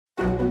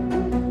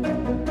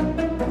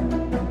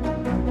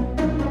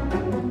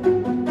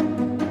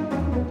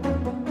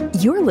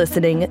You're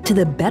listening to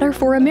the Better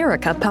for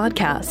America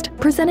podcast,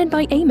 presented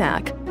by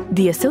AMAC,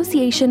 the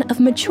Association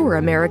of Mature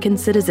American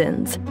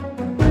Citizens.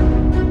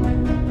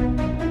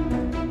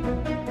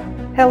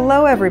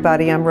 Hello,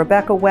 everybody. I'm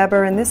Rebecca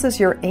Weber, and this is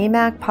your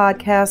AMAC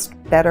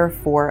podcast, Better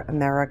for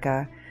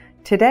America.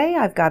 Today,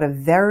 I've got a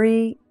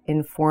very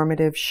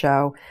informative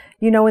show.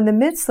 You know, in the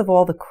midst of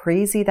all the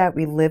crazy that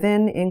we live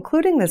in,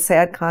 including the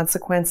sad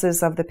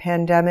consequences of the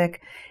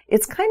pandemic,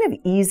 it's kind of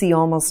easy,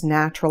 almost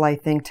natural, I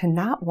think, to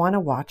not want to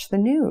watch the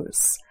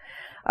news.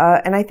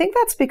 And I think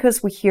that's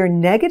because we hear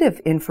negative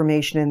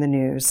information in the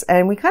news,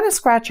 and we kind of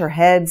scratch our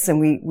heads and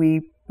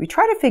we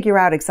try to figure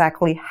out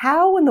exactly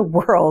how in the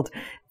world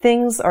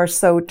things are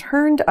so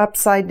turned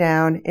upside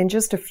down in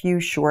just a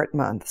few short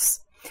months.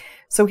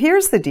 So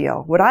here's the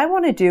deal. What I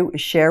want to do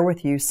is share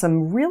with you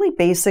some really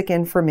basic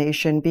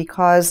information,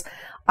 because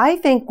I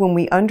think when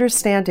we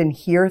understand and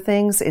hear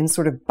things in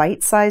sort of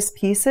bite-sized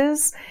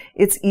pieces,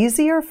 it's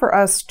easier for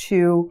us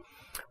to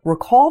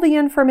recall the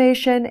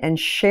information and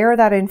share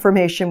that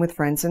information with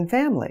friends and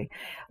family.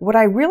 What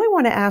I really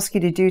want to ask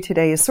you to do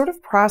today is sort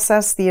of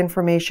process the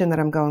information that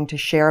I'm going to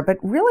share, but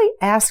really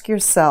ask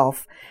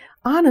yourself,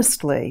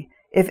 honestly,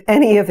 if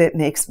any of it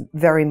makes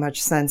very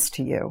much sense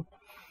to you.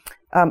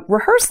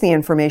 Rehearse the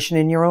information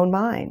in your own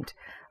mind.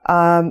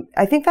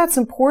 I think that's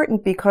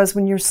important because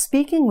when you're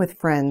speaking with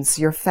friends,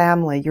 your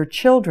family, your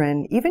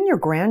children, even your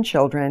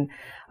grandchildren,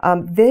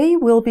 they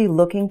will be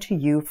looking to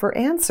you for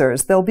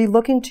answers. They'll be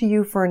looking to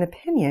you for an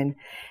opinion.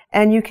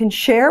 And you can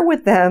share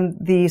with them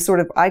the sort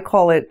of, I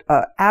call it,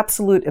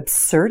 absolute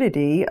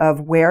absurdity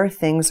of where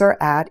things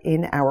are at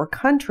in our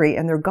country.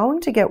 And they're going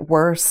to get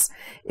worse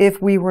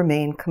if we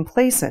remain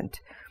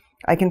complacent.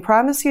 I can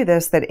promise you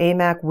this, that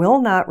AMAC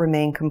will not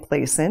remain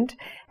complacent,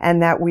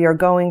 and that we are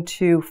going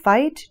to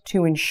fight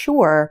to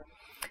ensure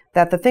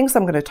that the things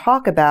I'm going to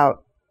talk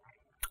about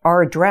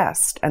are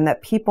addressed and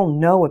that people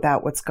know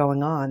about what's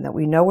going on, that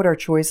we know what our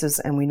choices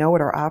and we know what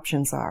our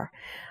options are.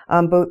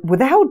 But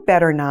without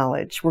better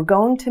knowledge, we're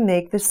going to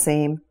make the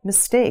same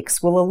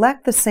mistakes. We'll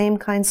elect the same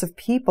kinds of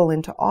people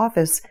into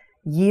office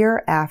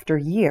year after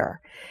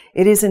year.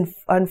 It is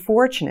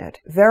unfortunate,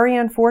 very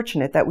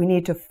unfortunate, that we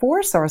need to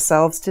force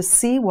ourselves to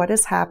see what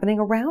is happening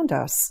around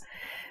us,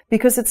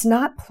 because it's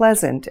not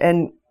pleasant.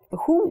 And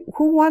who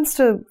wants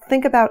to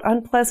think about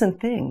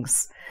unpleasant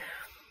things?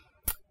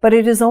 But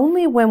it is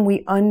only when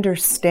we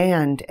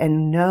understand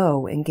and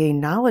know and gain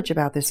knowledge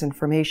about this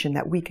information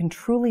that we can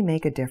truly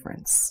make a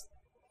difference.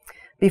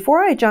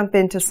 Before I jump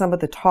into some of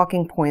the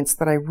talking points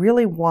that I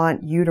really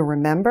want you to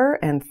remember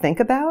and think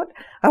about,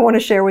 I want to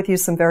share with you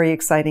some very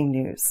exciting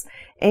news.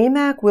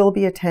 AMAC will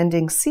be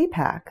attending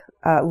CPAC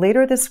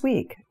later this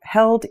week,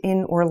 held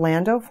in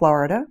Orlando,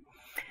 Florida.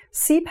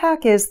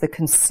 CPAC is the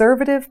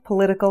Conservative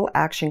Political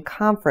Action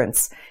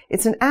Conference.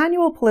 It's an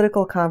annual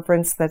political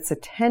conference that's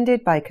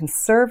attended by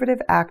conservative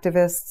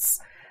activists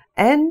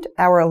and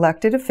our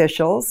elected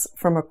officials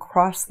from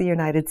across the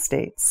United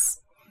States.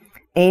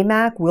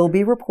 AMAC will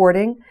be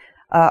reporting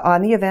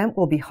on the event.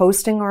 We'll be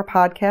hosting our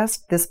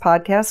podcast, this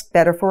podcast,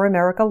 Better for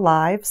America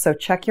Live. So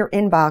check your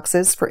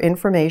inboxes for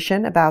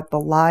information about the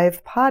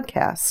live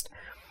podcast.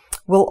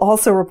 We'll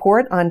also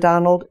report on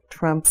Donald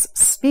Trump's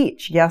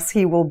speech. Yes,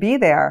 he will be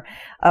there.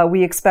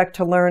 We expect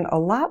to learn a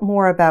lot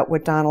more about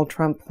what Donald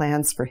Trump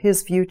plans for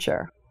his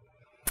future.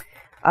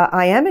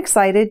 I am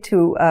excited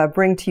to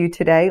bring to you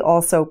today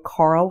also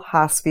Carl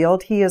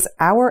Hosfield. He is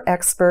our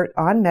expert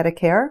on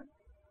Medicare.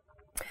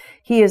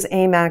 He is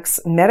AMAC's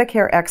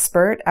Medicare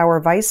expert, our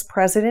vice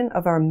president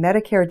of our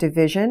Medicare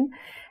division.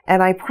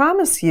 And I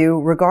promise you,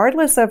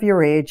 regardless of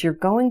your age, you're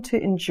going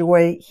to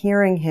enjoy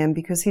hearing him,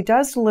 because he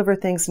does deliver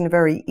things in a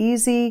very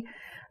easy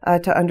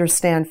to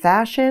understand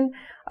fashion.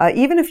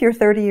 Even if you're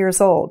 30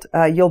 years old,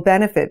 you'll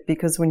benefit,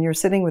 because when you're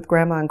sitting with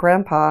grandma and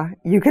grandpa,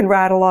 you can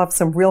rattle off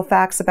some real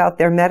facts about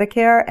their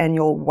Medicare and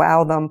you'll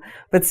wow them.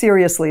 But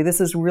seriously, this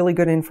is really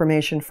good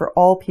information for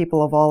all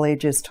people of all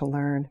ages to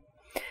learn.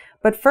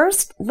 But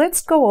first, let's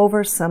go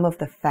over some of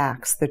the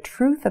facts, the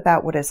truth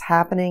about what is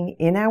happening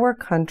in our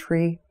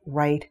country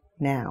right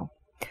now.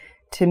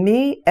 To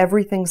me,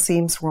 everything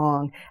seems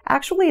wrong.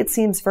 Actually, it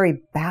seems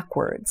very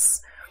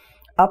backwards.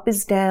 Up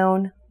is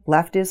down,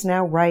 left is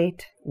now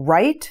right,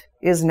 right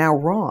is now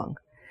wrong.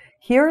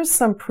 Here is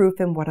some proof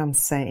in what I'm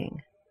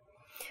saying.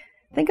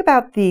 Think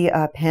about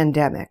the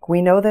pandemic.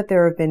 We know that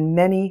there have been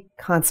many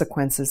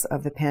consequences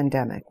of the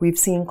pandemic. We've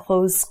seen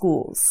closed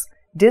schools,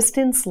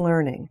 distance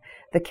learning,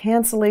 the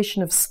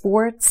cancellation of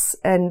sports,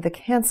 and the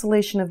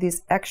cancellation of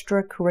these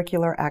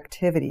extracurricular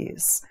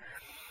activities.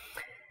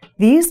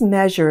 These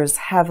measures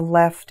have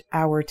left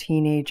our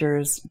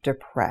teenagers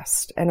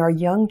depressed and our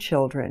young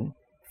children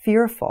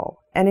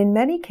fearful, and in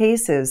many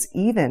cases,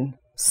 even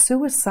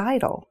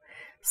suicidal.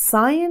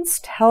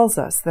 Science tells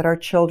us that our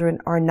children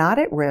are not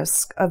at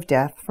risk of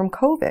death from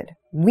COVID.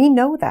 We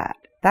know that.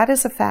 That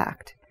is a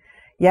fact.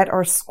 Yet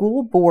our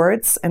school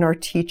boards and our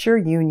teacher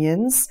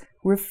unions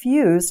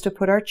refuse to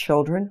put our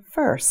children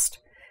first.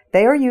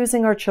 They are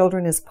using our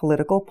children as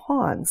political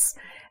pawns.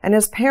 And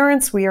as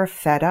parents, we are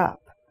fed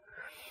up.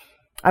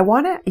 I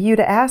want you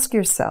to ask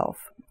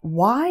yourself,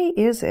 Why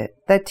is it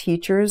that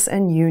teachers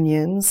and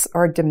unions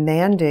are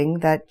demanding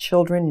that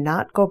children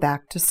not go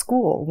back to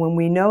school when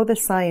we know the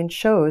science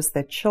shows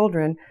that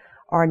children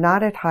are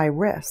not at high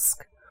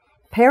risk?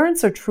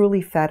 Parents are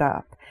truly fed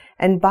up,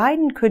 and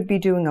Biden could be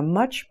doing a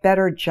much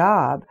better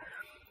job.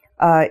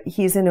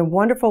 He's in a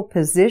wonderful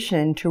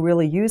position to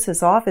really use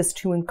his office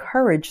to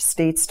encourage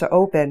states to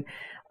open.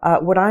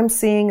 What I'm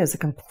seeing is a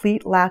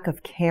complete lack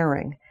of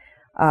caring.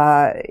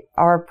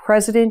 Our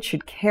president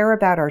should care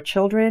about our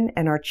children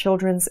and our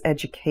children's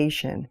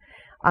education.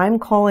 I'm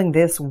calling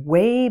this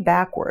way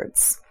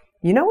backwards.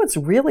 You know what's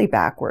really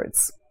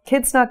backwards?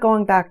 Kids not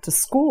going back to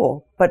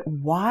school, but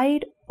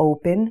wide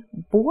open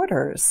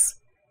borders.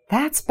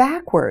 That's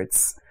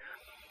backwards.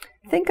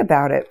 Think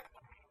about it.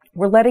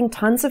 We're letting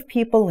tons of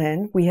people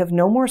in. We have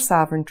no more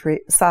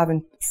sovereignty.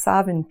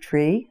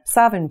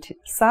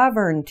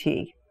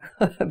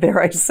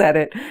 There, I said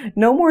it.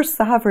 No more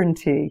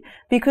sovereignty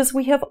because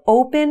we have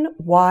open,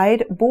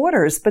 wide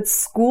borders, but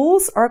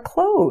schools are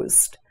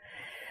closed.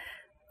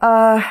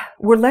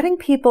 We're letting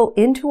people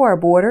into our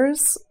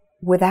borders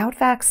without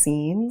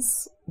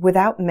vaccines,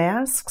 without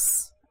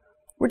masks.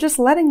 We're just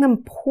letting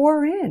them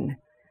pour in,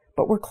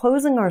 but we're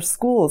closing our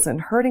schools and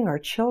hurting our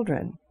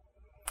children.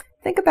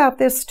 Think about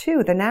this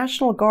too. The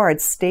National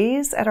Guard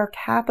stays at our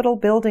Capitol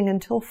building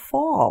until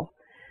fall.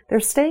 They're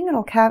staying in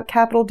our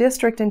Capitol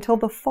District until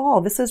the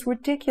fall. This is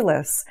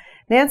ridiculous.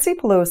 Nancy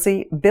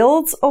Pelosi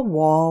builds a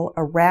wall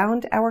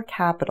around our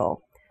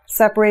Capitol,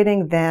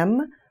 separating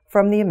them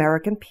from the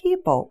American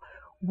people.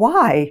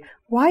 Why?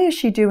 Why is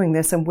she doing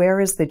this, and where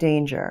is the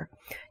danger?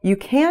 You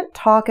can't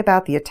talk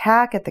about the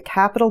attack at the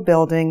Capitol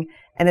building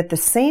and at the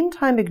same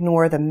time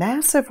ignore the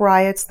massive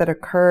riots that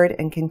occurred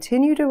and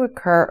continue to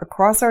occur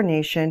across our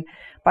nation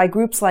by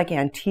groups like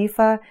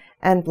Antifa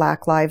and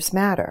Black Lives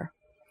Matter.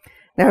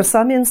 Now,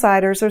 some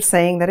insiders are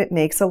saying that it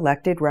makes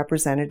elected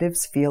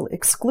representatives feel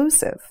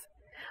exclusive.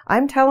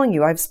 I'm telling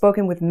you, I've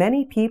spoken with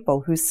many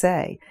people who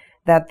say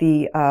that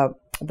the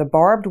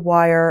barbed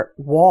wire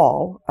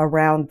wall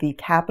around the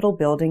Capitol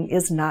building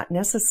is not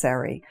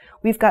necessary.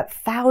 We've got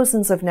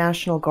thousands of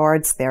National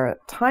Guards there,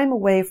 time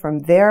away from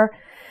their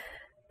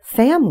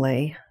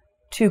family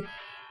to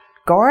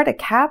guard a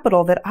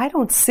Capitol that I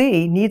don't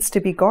see needs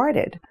to be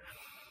guarded.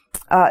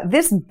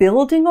 This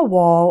building a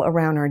wall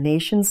around our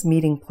nation's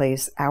meeting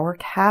place, our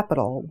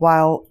Capitol,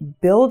 while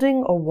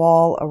building a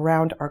wall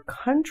around our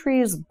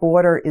country's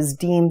border is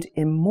deemed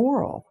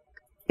immoral,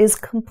 is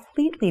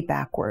completely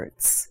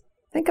backwards.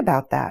 Think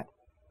about that.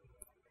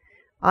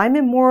 I'm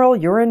immoral,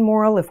 you're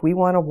immoral if we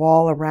want a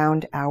wall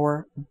around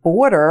our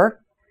border,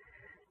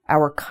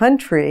 our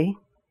country,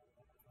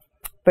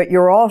 but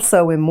you're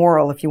also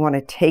immoral if you want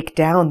to take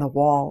down the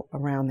wall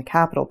around the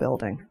Capitol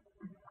building.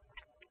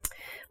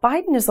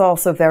 Biden is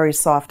also very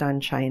soft on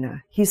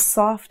China. He's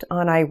soft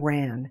on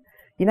Iran.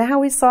 You know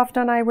how he's soft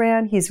on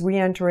Iran? He's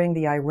re-entering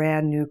the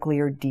Iran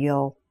nuclear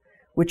deal,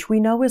 which we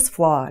know is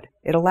flawed.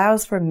 It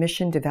allows for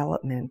mission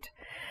development.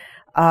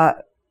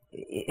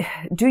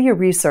 Do your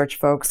research,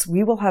 folks.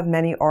 We will have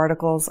many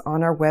articles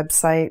on our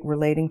website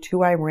relating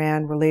to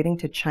Iran, relating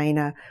to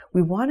China.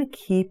 We want to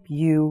keep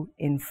you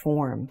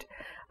informed.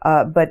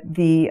 But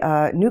the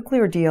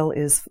nuclear deal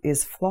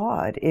is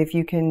flawed. If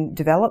you can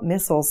develop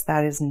missiles,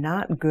 that is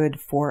not good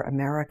for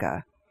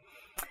America.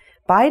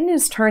 Biden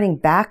is turning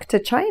back to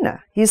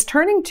China. He's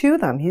turning to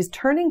them. He's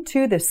turning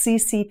to the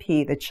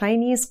CCP, the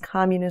Chinese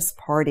Communist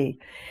Party.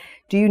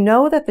 Do you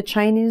know that the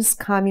Chinese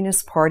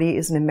Communist Party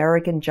is an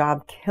American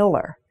job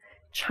killer?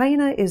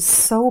 China is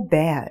so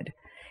bad.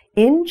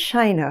 In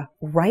China,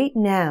 right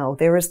now,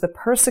 there is the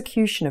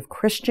persecution of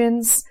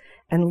Christians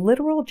and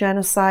literal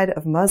genocide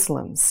of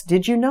Muslims.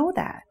 Did you know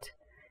that?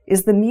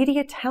 Is the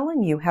media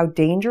telling you how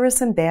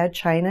dangerous and bad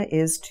China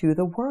is to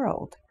the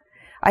world?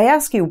 I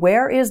ask you,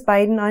 where is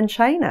Biden on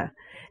China?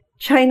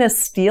 China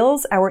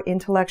steals our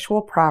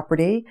intellectual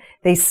property.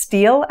 They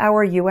steal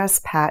our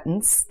U.S.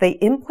 patents. They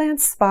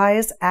implant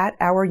spies at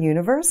our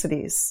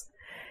universities.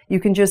 You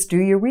can just do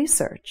your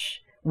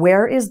research.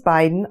 Where is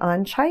Biden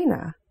on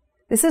China?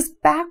 This is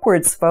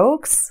backwards,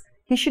 folks.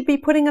 He should be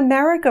putting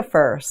America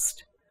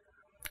first.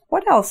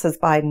 What else has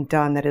Biden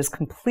done that is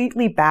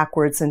completely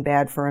backwards and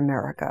bad for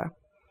America?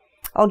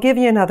 I'll give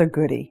you another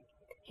goodie.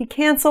 He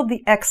canceled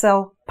the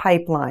XL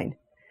pipeline.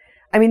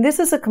 I mean, this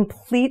is a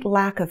complete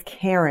lack of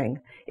caring.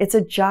 It's a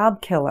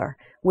job killer.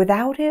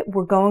 Without it,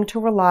 we're going to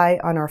rely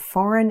on our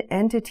foreign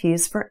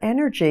entities for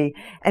energy,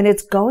 and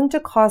it's going to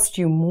cost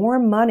you more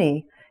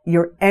money.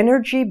 Your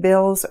energy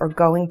bills are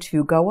going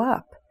to go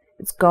up.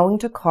 It's going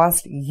to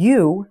cost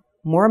you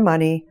more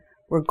money,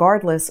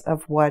 regardless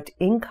of what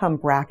income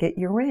bracket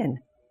you're in.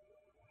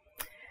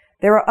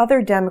 There are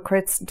other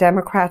Democrats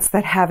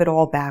that have it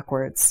all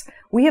backwards.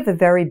 We have a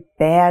very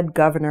bad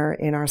governor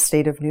in our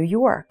state of New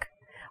York.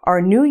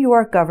 Our New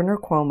York Governor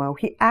Cuomo,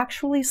 he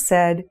actually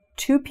said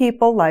to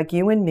people like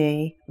you and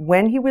me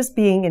when he was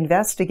being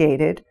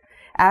investigated,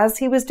 as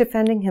he was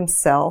defending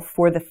himself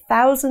for the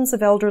thousands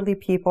of elderly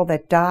people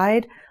that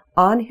died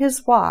on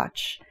his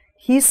watch,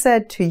 he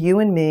said to you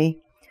and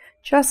me,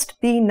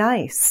 just be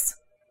nice.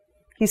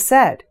 He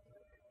said,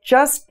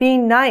 Just be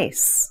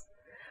nice.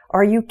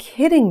 Are you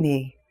kidding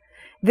me?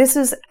 This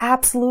is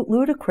absolute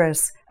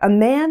ludicrous. A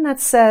man that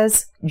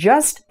says,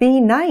 just be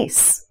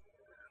nice.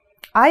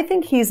 I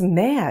think he's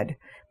mad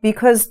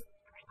because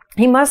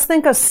he must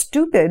think us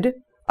stupid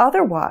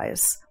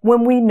otherwise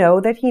when we know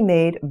that he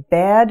made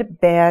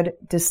bad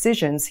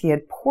decisions. He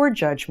had poor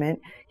judgment.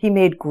 He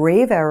made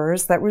grave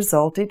errors that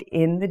resulted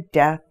in the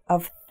death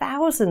of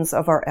thousands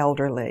of our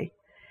elderly.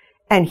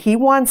 And he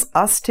wants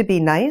us to be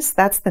nice?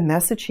 That's the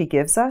message he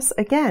gives us?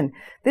 Again,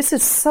 this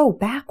is so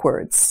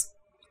backwards.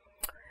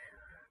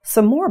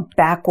 Some more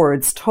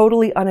backwards,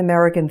 totally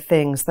un-American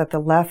things that the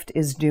left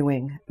is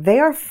doing. They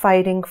are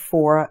fighting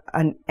for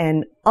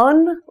an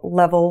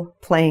unlevel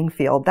playing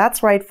field.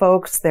 That's right,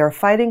 folks. They're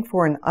fighting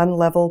for an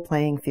unlevel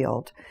playing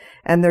field.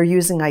 And they're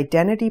using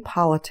identity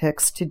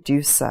politics to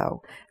do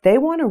so. They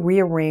want to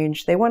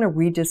rearrange, they want to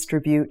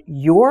redistribute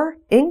your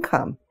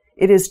income.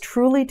 It is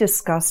truly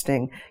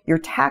disgusting. Your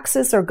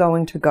taxes are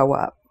going to go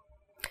up.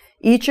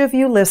 Each of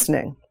you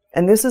listening,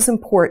 and this is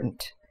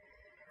important,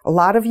 a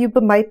lot of you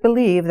might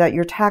believe that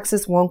your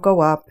taxes won't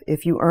go up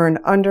if you earn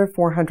under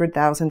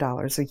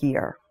 $400,000 a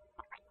year.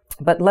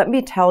 But let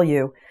me tell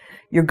you,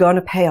 you're going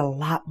to pay a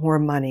lot more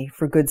money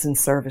for goods and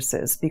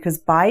services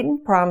because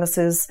Biden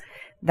promises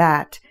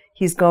that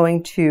he's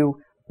going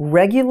to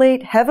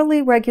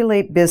heavily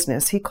regulate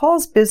business. He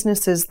calls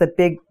businesses the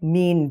big,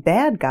 mean,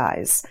 bad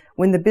guys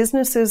when the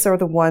businesses are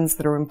the ones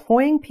that are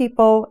employing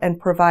people and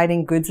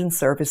providing goods and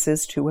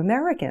services to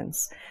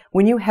Americans.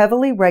 When you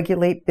heavily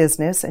regulate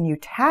business and you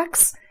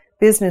tax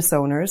business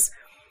owners,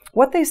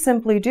 what they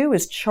simply do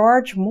is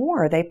charge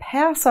more. They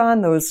pass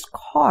on those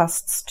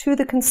costs to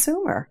the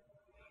consumer.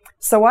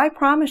 So I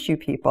promise you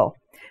people,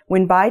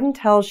 when Biden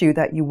tells you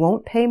that you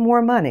won't pay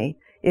more money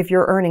if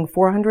you're earning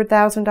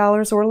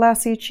 $400,000 or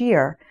less each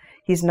year,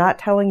 he's not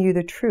telling you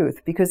the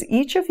truth because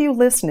each of you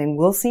listening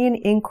will see an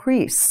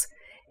increase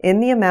in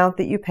the amount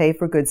that you pay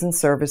for goods and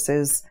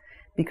services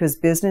because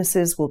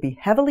businesses will be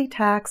heavily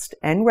taxed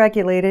and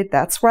regulated.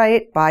 That's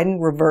right,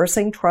 Biden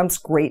reversing Trump's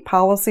great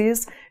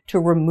policies to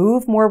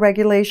remove more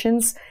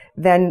regulations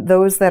than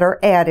those that are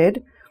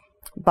added.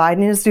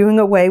 Biden is doing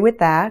away with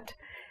that.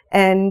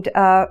 And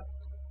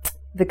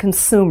the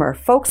consumer,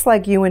 folks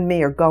like you and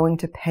me, are going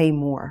to pay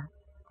more.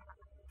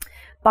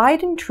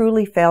 Biden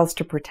truly fails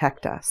to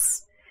protect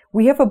us.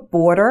 We have a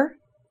border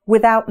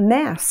without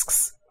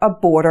masks, a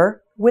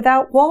border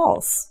without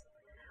walls.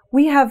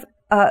 We have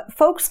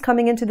folks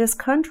coming into this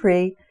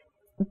country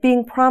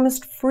being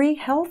promised free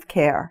health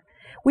care.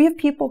 We have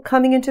people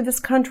coming into this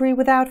country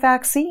without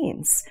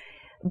vaccines.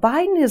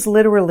 Biden is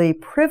literally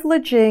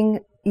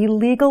privileging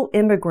illegal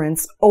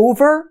immigrants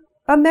over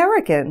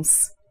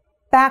Americans.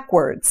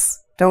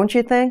 Backwards, don't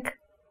you think?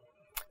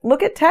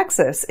 Look at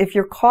Texas. If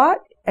you're caught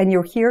and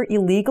you're here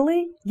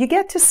illegally, you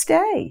get to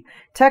stay.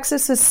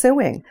 Texas is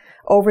suing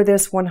over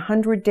this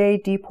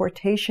 100-day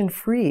deportation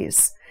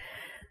freeze.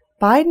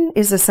 Biden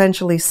is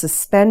essentially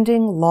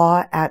suspending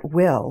law at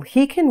will.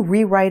 He can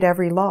rewrite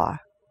every law.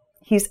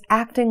 He's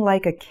acting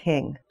like a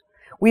king.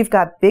 We've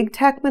got big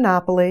tech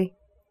monopoly.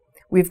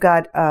 We've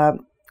got a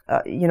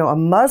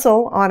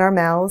muzzle on our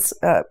mouths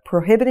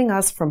prohibiting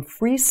us from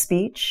free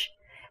speech.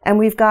 And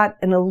we've got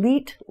an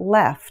elite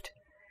left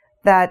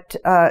that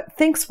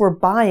thinks we're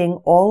buying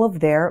all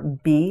of their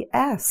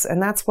BS. And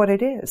that's what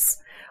it is.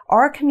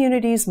 Our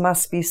communities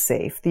must be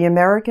safe. The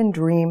American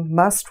dream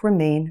must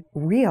remain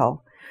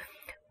real.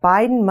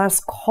 Biden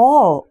must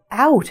call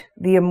out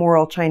the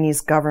immoral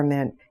Chinese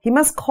government. He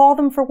must call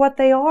them for what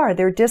they are.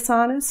 They're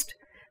dishonest.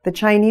 The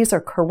Chinese are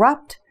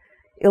corrupt,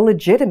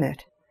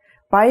 illegitimate.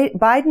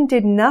 Biden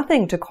did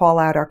nothing to call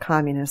out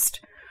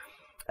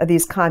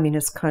these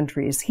communist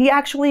countries. He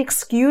actually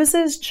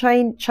excuses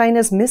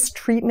China's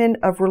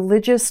mistreatment of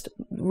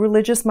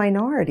religious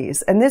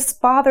minorities. And this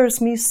bothers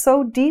me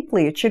so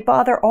deeply. It should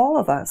bother all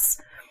of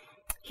us.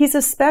 He's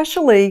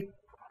especially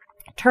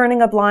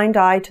turning a blind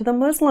eye to the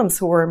Muslims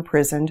who are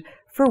imprisoned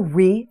for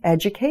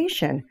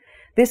re-education.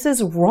 This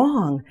is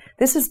wrong.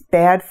 This is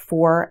bad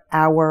for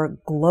our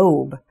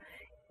globe.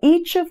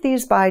 Each of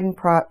these Biden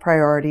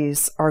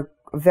priorities are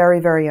very,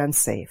 very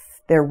unsafe.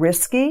 They're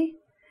risky,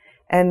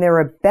 and they're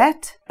a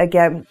bet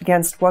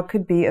against what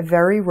could be a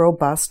very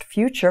robust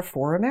future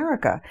for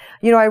America.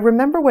 You know, I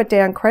remember what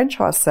Dan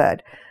Crenshaw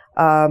said,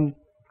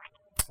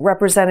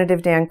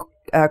 Representative Dan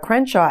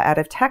Crenshaw out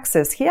of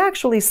Texas. He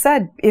actually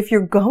said, if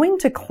you're going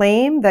to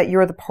claim that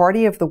you're the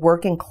party of the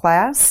working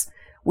class,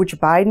 which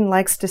Biden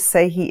likes to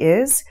say he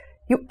is,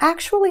 you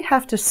actually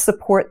have to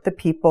support the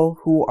people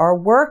who are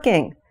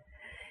working.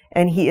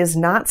 And he is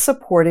not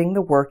supporting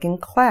the working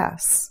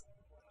class.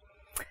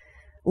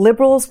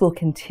 Liberals will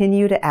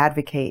continue to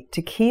advocate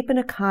to keep an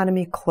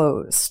economy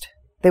closed.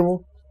 They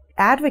will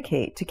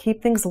advocate to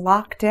keep things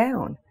locked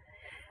down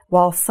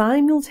while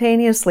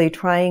simultaneously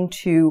trying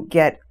to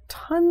get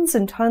tons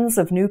and tons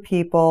of new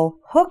people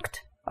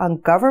hooked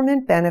on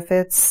government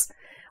benefits,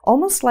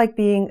 almost like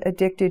being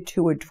addicted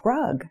to a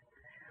drug.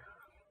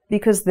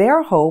 Because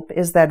their hope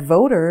is that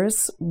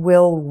voters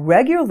will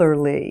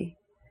regularly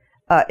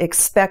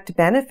expect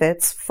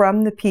benefits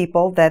from the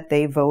people that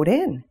they vote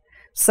in.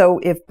 So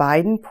if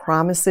Biden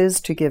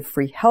promises to give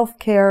free health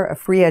care, a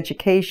free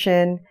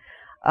education,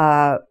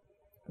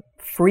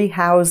 free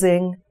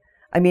housing,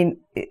 I mean,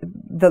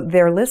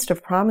 their list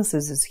of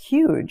promises is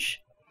huge.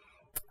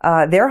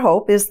 Their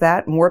hope is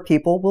that more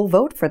people will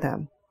vote for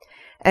them.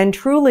 And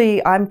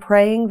truly, I'm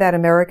praying that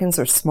Americans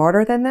are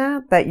smarter than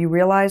that you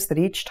realize that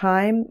each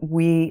time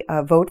we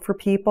vote for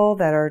people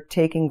that are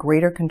taking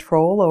greater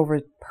control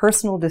over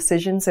personal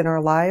decisions in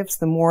our lives,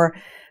 the more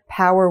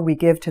power we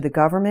give to the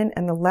government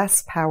and the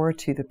less power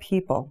to the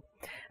people.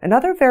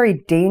 Another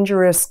very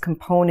dangerous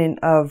component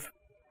of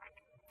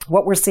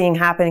what we're seeing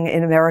happening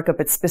in America,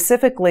 but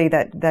specifically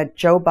that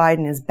Joe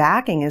Biden is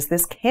backing, is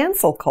this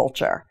cancel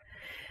culture.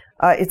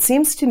 It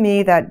seems to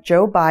me that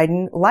Joe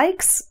Biden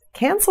likes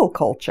cancel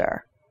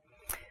culture.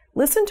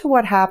 Listen to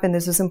what happened.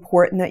 This is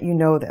important that you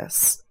know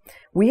this.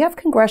 We have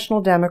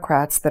congressional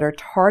Democrats that are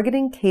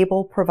targeting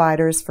cable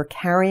providers for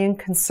carrying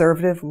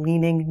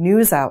conservative-leaning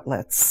news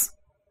outlets.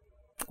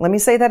 Let me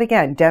say that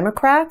again.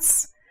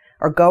 Democrats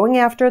are going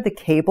after the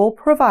cable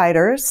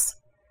providers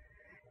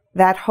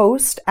that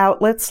host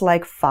outlets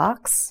like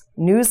Fox,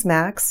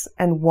 Newsmax,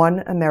 and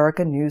One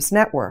America News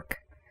Network.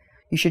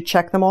 You should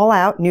check them all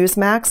out.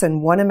 Newsmax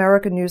and One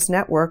America News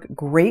Network,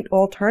 great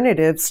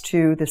alternatives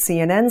to the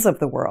CNNs of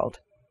the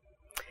world.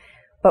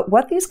 But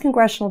what these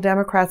congressional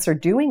Democrats are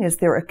doing is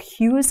they're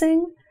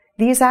accusing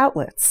these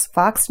outlets,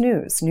 Fox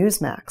News,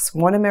 Newsmax,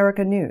 One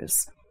America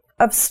News,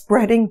 of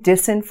spreading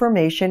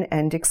disinformation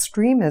and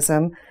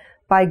extremism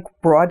by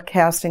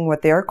broadcasting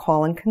what they're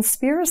calling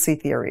conspiracy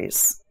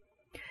theories.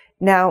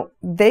 Now,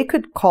 they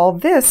could call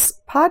this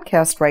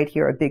podcast right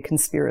here a big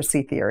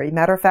conspiracy theory.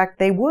 Matter of fact,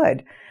 they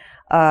would.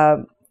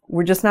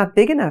 We're just not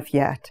big enough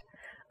yet.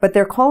 But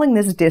they're calling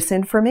this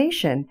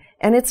disinformation,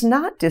 and it's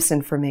not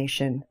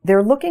disinformation.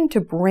 They're looking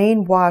to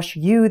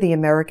brainwash you, the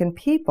American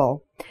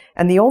people,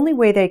 and the only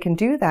way they can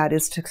do that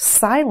is to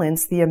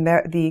silence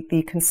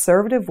the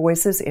conservative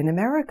voices in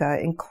America,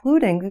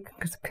 including the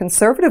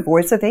conservative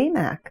voice of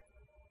AMAC.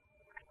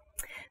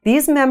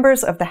 These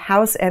members of the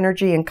House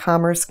Energy and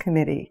Commerce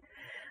Committee,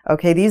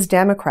 okay, these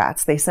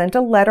Democrats, they sent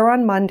a letter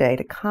on Monday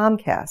to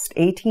Comcast,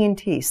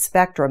 AT&T,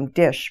 Spectrum,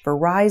 Dish,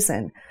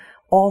 Verizon,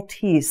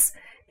 Altice,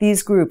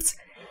 these groups.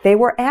 They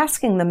were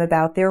asking them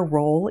about their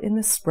role in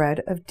the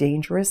spread of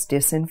dangerous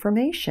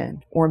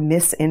disinformation or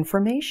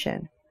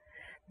misinformation.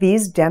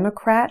 These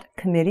Democrat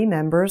committee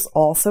members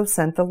also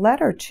sent the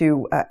letter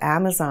to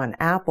Amazon,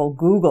 Apple,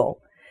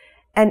 Google,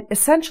 and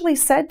essentially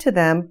said to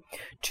them,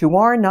 to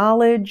our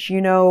knowledge,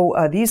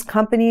 these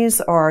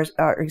companies are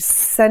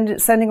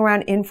sending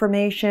around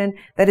information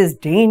that is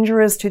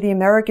dangerous to the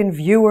American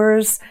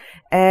viewers,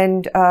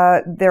 and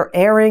they're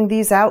airing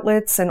these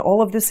outlets and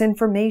all of this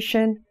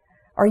information.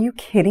 Are you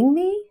kidding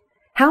me?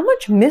 How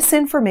much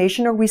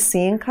misinformation are we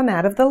seeing come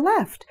out of the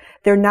left?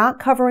 They're not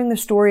covering the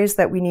stories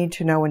that we need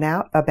to know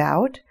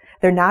about.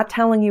 They're not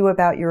telling you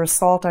about your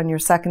assault on your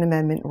Second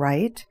Amendment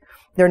right.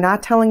 They're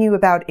not telling you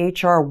about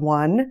H.R.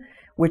 1,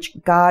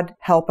 which God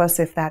help us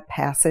if that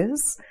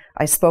passes.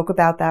 I spoke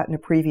about that in a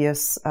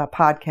previous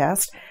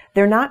podcast.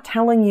 They're not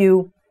telling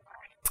you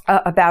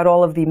about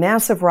all of the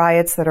massive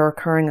riots that are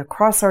occurring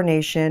across our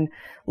nation,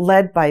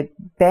 led by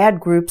bad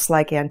groups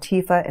like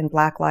Antifa and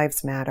Black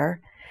Lives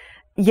Matter.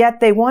 Yet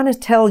they want to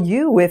tell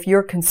you, if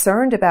you're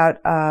concerned about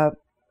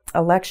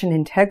election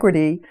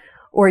integrity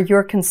or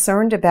you're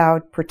concerned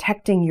about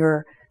protecting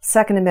your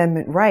Second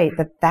Amendment right,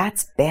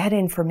 that's bad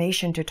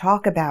information to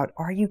talk about.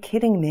 Are you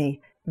kidding me?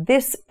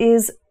 This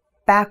is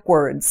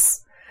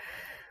backwards.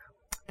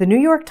 The New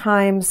York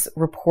Times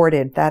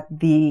reported that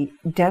the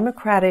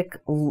Democratic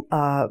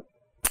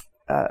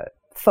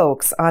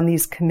folks on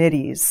these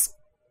committees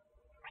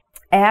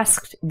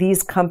asked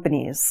these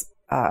companies,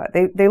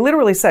 they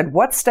literally said,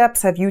 what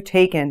steps have you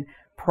taken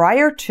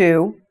prior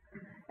to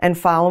and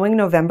following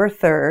November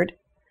 3rd?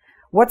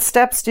 What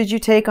steps did you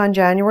take on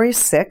January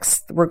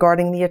 6th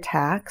regarding the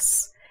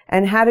attacks?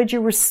 And how did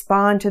you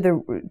respond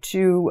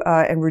to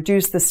and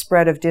reduce the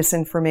spread of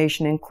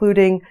disinformation,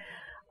 including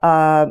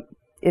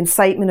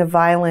incitement of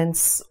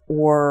violence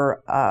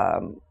or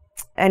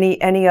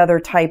any other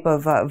type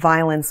of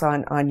violence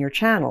on your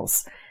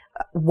channels?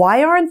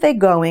 Why aren't they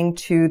going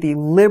to the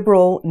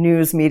liberal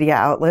news media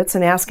outlets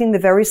and asking the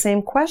very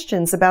same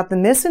questions about the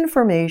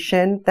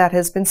misinformation that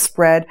has been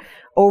spread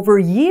over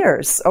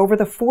years, over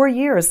the 4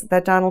 years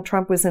that Donald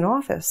Trump was in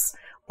office,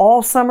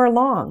 all summer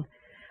long?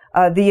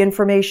 The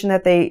information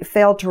that they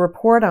failed to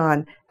report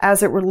on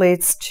as it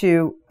relates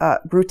to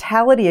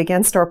brutality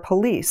against our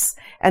police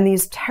and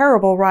these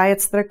terrible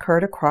riots that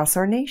occurred across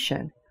our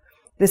nation.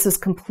 This is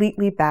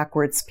completely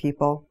backwards,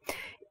 people.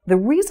 The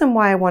reason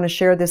why I want to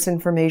share this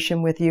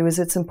information with you is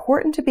it's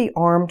important to be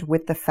armed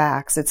with the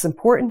facts. It's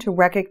important to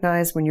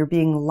recognize when you're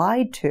being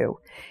lied to.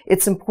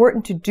 It's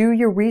important to do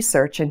your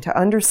research and to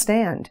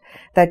understand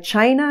that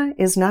China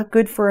is not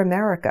good for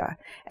America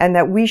and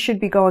that we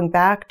should be going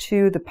back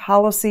to the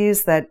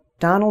policies that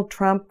Donald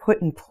Trump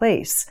put in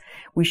place.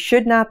 We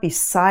should not be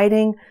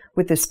siding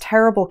with this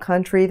terrible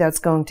country that's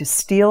going to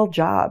steal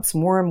jobs,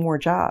 more and more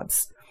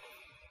jobs.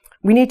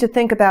 We need to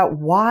think about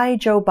why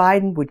Joe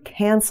Biden would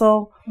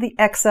cancel the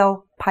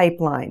XL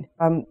pipeline.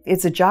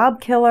 It's a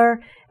job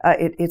killer.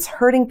 It's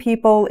hurting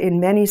people in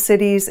many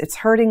cities. It's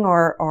hurting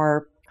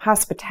our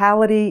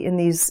hospitality in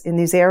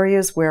these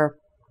areas where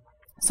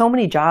so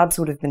many jobs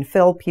would have been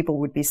filled. People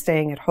would be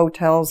staying at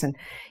hotels and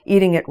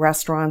eating at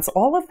restaurants.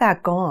 All of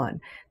that gone.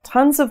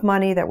 Tons of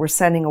money that we're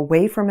sending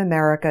away from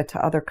America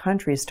to other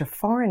countries, to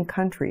foreign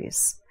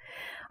countries.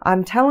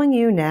 I'm telling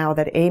you now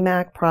that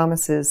AMAC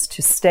promises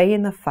to stay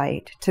in the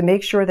fight, to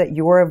make sure that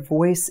your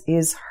voice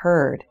is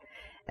heard,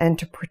 and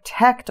to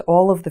protect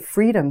all of the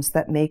freedoms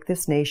that make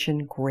this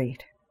nation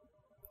great.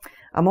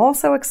 I'm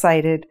also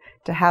excited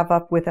to have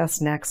up with us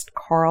next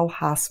Carl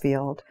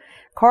Hosfield.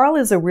 Carl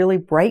is a really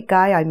bright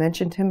guy. I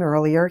mentioned him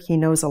earlier. He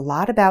knows a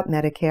lot about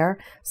Medicare.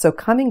 So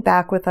coming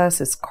back with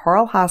us is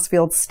Carl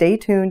Hosfield. Stay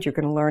tuned. You're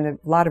going to learn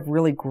a lot of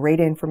really great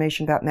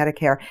information about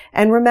Medicare.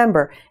 And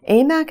remember,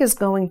 AMAC is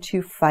going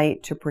to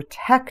fight to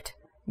protect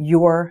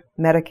your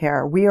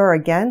Medicare. We are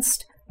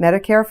against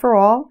Medicare for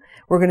all.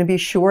 We're going to be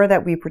sure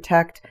that we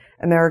protect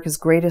America's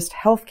greatest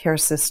healthcare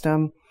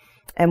system.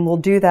 And we'll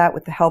do that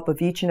with the help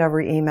of each and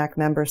every AMAC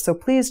member. So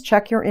please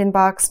check your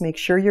inbox. Make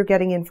sure you're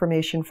getting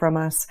information from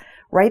us.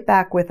 Right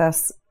back with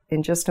us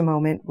in just a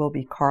moment will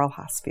be Carl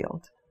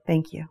Hosfield.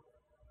 Thank you.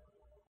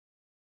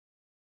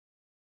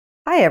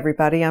 Hi,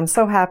 everybody. I'm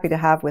so happy to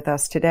have with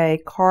us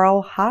today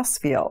Carl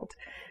Hosfield.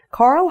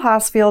 Carl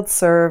Hosfield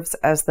serves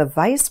as the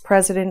Vice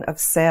President of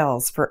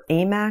Sales for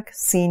AMAC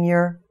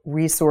Senior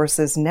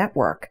Resources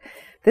Network.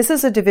 This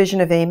is a division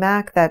of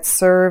AMAC that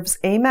serves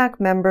AMAC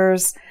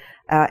members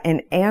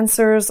and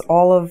answers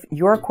all of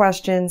your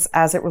questions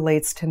as it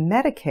relates to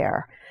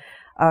Medicare.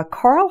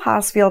 Carl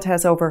Hosfield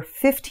has over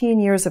 15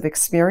 years of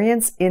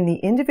experience in the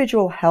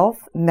individual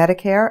health,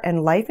 Medicare,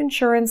 and life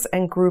insurance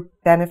and group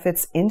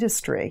benefits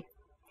industry.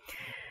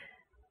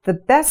 The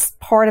best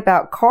part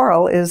about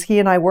Carl is he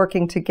and I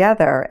working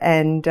together,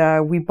 and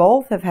we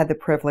both have had the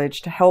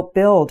privilege to help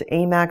build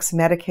AMAC's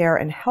Medicare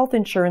and health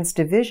insurance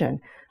division.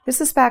 This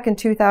is back in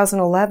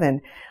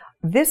 2011.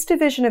 This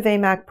division of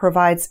AMAC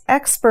provides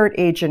expert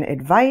agent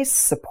advice,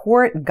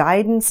 support,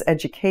 guidance,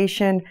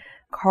 education.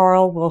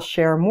 Carl will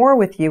share more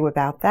with you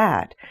about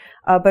that.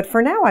 But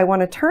for now, I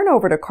want to turn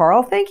over to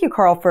Carl. Thank you,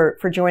 Carl,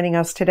 for joining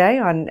us today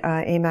on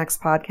AMAC's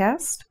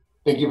podcast.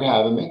 Thank you for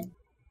having me.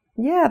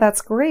 Yeah,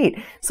 that's great.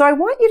 So I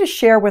want you to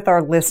share with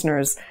our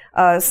listeners,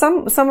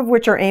 some of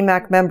which are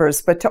AMAC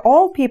members, but to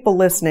all people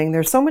listening,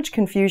 there's so much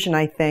confusion,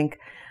 I think,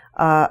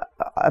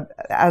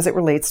 as it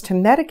relates to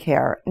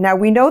Medicare. Now,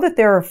 we know that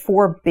there are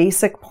 4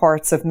 basic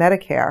parts of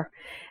Medicare,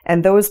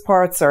 and those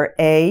parts are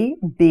A,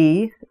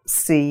 B,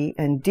 C,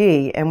 and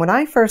D. And when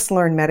I first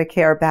learned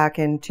Medicare back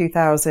in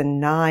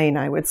 2009,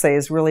 I would say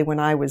is really when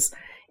I was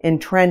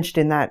entrenched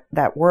in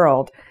that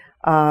world,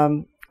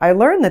 I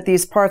learned that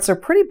these parts are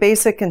pretty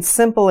basic and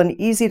simple and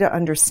easy to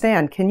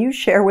understand. Can you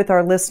share with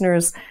our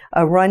listeners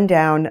a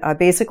rundown,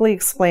 basically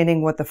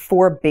explaining what the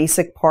 4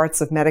 basic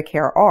parts of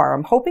Medicare are?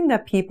 I'm hoping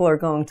that people are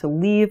going to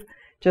leave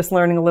just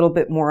learning a little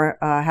bit more,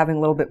 having a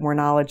little bit more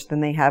knowledge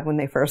than they had when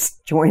they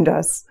first joined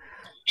us.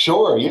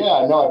 Sure.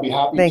 Yeah. No, I'd be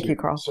happy to. Thank you,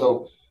 Carl.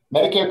 So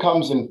Medicare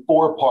comes in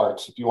 4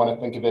 parts, if you want to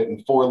think of it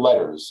in 4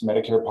 letters: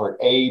 Medicare Part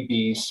A,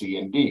 B, C,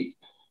 and D.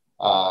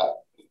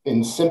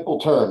 In simple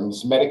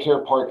terms,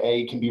 Medicare Part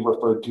A can be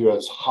referred to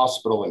as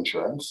hospital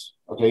insurance.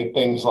 Okay,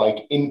 things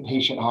like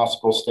inpatient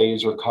hospital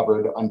stays are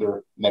covered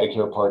under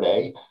Medicare Part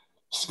A,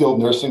 skilled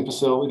nursing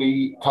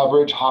facility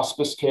coverage,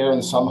 hospice care,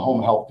 and some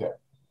home health care.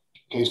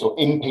 Okay, so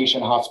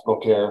inpatient hospital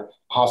care,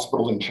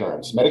 hospital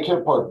insurance.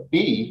 Medicare Part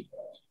B,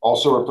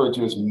 also referred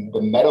to as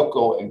the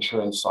medical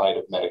insurance side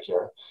of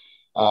Medicare,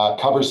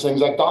 covers things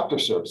like doctor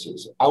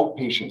services,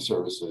 outpatient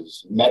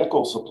services,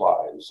 medical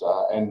supplies,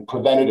 and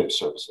preventative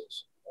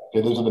services.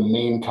 Okay, those are the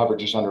main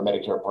coverages under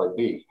Medicare Part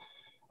B.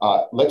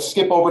 Let's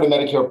skip over to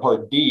Medicare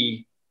Part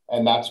D,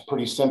 and that's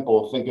pretty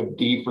simple. Think of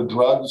D for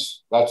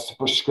drugs. That's the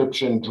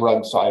prescription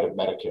drug side of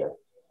Medicare.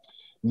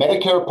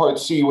 Medicare Part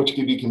C, which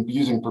can be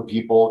confusing for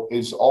people,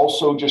 is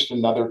also just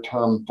another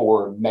term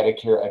for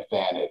Medicare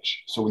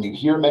Advantage. So when you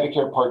hear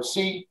Medicare Part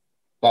C,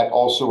 that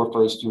also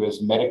refers to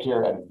as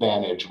Medicare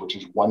Advantage, which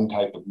is one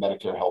type of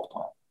Medicare health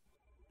plan.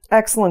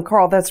 Excellent,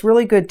 Carl. That's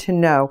really good to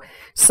know.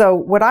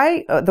 So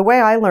the way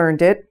I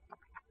learned it,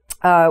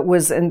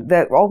 and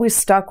that always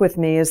stuck with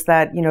me is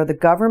that, the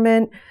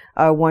government,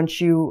 once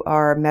you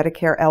are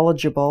Medicare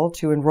eligible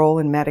to enroll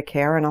in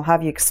Medicare, and I'll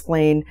have you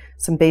explain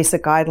some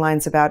basic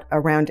guidelines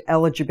around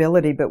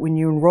eligibility, but when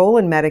you enroll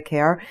in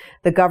Medicare,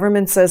 the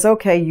government says,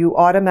 okay, you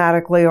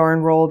automatically are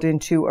enrolled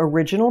into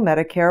Original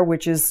Medicare,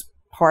 which is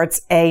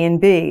parts A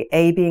and B,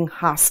 A being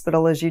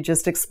hospital, as you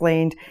just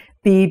explained,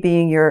 B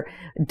being your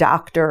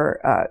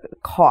doctor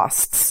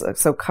costs,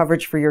 so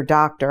coverage for your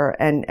doctor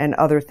and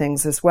other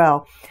things as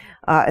well.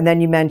 And then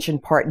you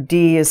mentioned Part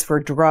D is for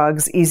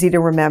drugs. Easy to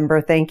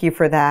remember. Thank you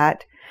for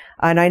that.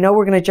 And I know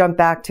we're going to jump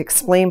back to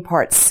explain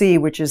Part C,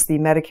 which is the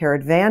Medicare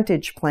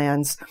Advantage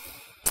plans.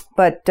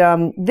 But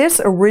this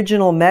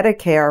original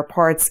Medicare,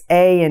 Parts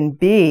A and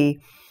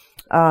B,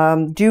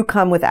 do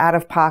come with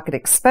out-of-pocket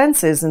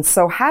expenses. And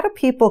so how do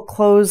people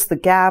close the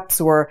gaps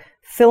or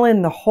fill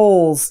in the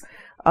holes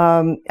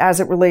as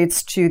it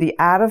relates to the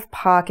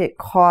out-of-pocket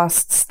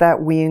costs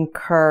that we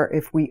incur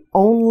if we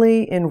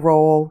only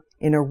enroll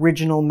in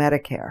original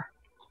Medicare?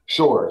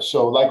 Sure.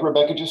 So like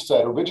Rebecca just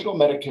said, original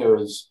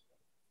Medicare is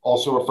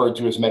also referred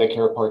to as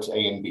Medicare Parts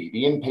A and B,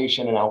 the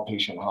inpatient and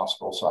outpatient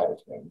hospital side of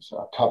things,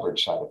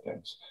 coverage side of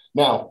things.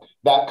 Now,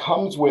 that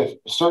comes with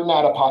certain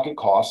out-of-pocket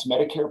costs.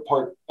 Medicare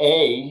Part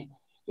A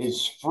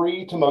is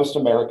free to most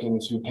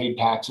Americans who paid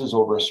taxes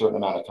over a certain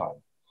amount of time.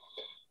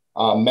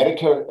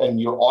 Medicare,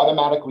 and you're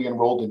automatically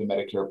enrolled into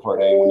Medicare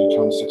Part A when you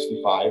turn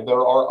 65.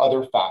 There are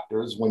other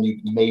factors when you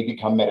may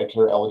become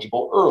Medicare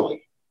eligible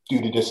early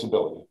due to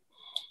disability.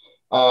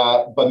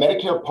 But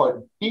Medicare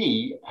Part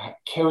B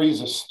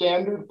carries a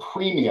standard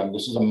premium.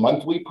 This is a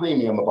monthly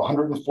premium of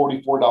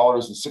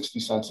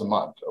 $144.60 a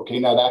month. Okay,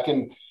 now that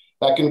can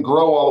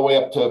grow all the way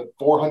up to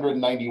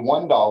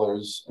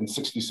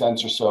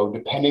 $491.60 or so,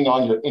 depending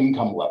on your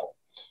income level.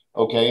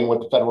 Okay, and what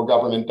the federal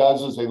government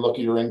does is they look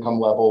at your income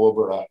level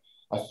over a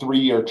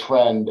 3-year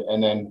trend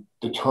and then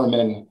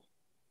determine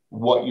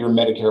what your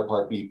Medicare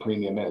Part B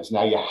premium is.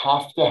 Now you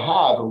have to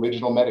have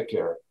original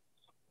Medicare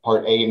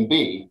Part A and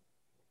B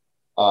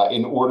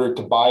in order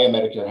to buy a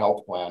Medicare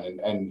health plan,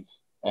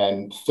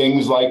 and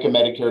things like a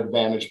Medicare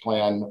Advantage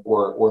plan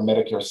or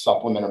Medicare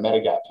Supplement or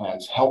Medigap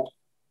plans help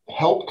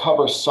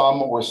cover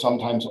some or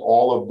sometimes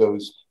all of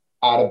those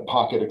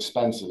out-of-pocket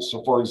expenses.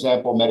 So for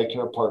example,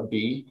 Medicare Part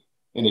B,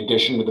 in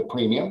addition to the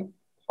premium,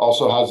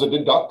 also has a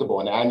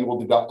deductible, an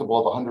annual deductible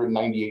of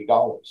 $198.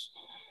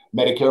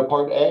 Medicare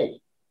Part A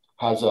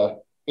has a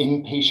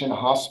inpatient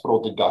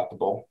hospital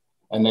deductible.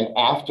 And then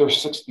after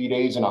 60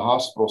 days in a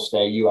hospital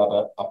stay, you have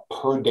a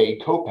per day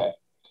copay.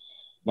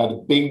 Now,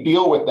 the big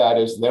deal with that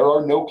is there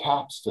are no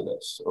caps to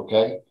this,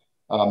 okay?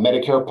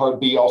 Medicare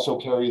Part B also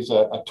carries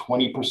a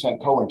 20%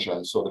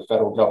 coinsurance. So the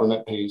federal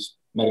government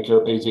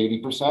Medicare pays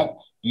 80%,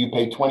 you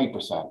pay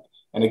 20%.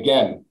 And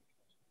again,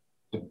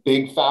 the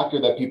big factor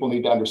that people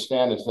need to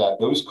understand is that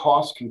those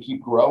costs can keep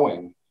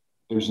growing.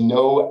 There's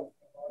no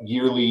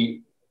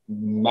yearly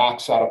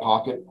max out of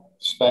pocket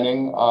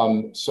spending.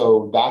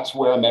 So that's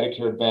where a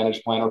Medicare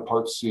Advantage plan or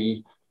Part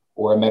C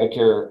or a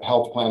Medicare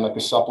health plan like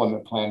a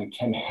supplement plan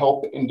can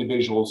help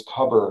individuals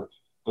cover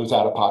those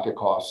out-of-pocket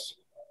costs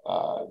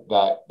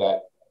that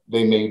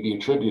they may be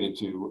attributed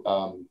to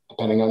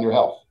depending on your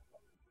health.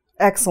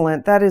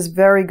 Excellent. That is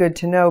very good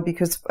to know,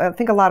 because I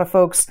think a lot of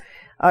folks,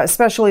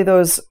 especially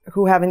those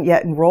who haven't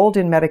yet enrolled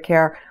in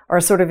Medicare, are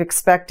sort of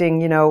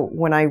expecting,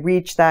 when I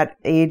reach that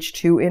age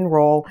to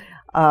enroll,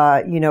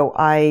 I'll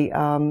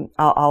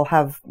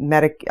have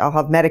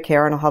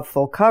Medicare and I'll have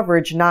full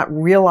coverage, not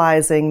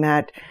realizing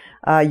that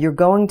you're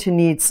going to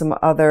need some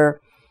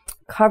other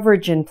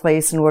coverage in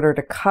place in order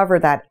to cover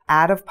that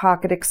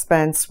out-of-pocket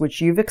expense,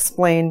 which you've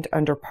explained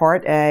under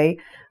Part A,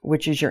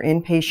 which is your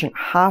inpatient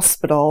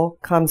hospital,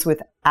 comes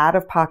with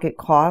out-of-pocket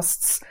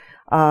costs.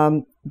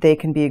 They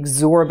can be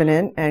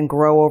exorbitant and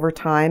grow over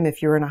time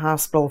if you're in a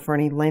hospital for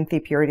any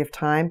lengthy period of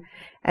time.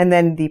 And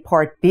then the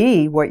Part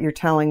B, what you're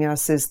telling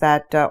us is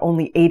that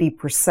only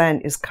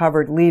 80% is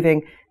covered,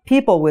 leaving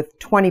people with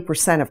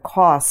 20% of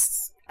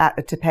costs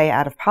to pay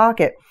out of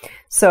pocket.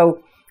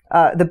 So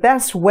the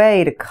best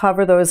way to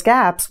cover those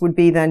gaps would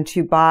be then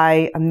to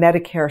buy a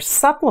Medicare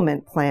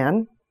supplement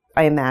plan,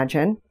 I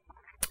imagine.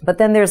 But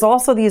then there's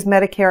also these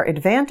Medicare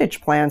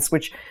Advantage plans,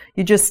 which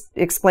you just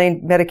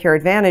explained, Medicare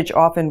Advantage,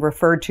 often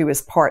referred to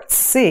as Part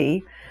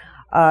C.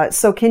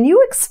 So can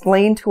you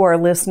explain to our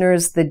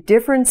listeners the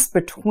difference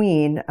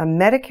between a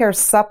Medicare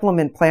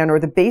supplement plan, or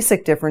the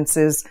basic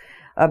differences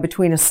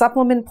between a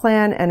supplement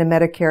plan and a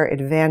Medicare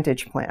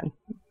Advantage plan?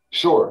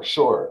 Sure.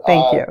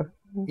 Thank you.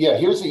 Yeah,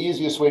 here's the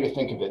easiest way to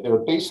think of it. There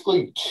are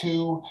basically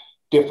two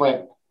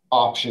different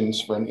options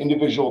for an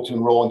individual to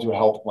enroll into a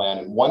health plan.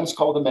 And one's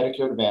called the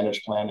Medicare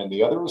Advantage plan, and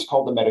the other is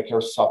called the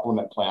Medicare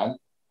Supplement plan,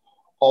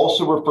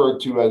 also referred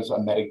to as a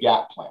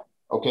Medigap plan.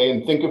 Okay,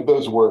 and think of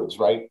those words,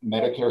 right?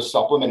 Medicare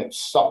Supplement, it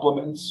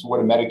supplements what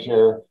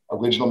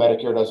original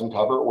Medicare doesn't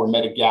cover, or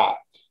Medigap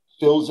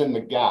fills in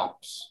the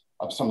gaps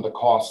of some of the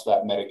costs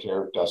that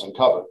Medicare doesn't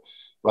cover,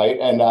 right?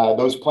 And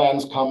those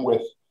plans come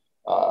with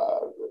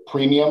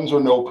premiums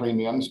or no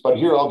premiums. But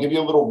here, I'll give you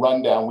a little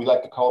rundown. We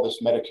like to call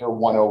this Medicare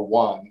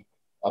 101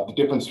 of the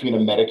difference between a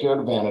Medicare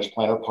Advantage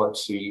plan or Part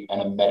C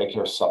and a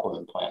Medicare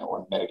Supplement plan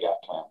or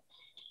Medigap plan.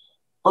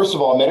 First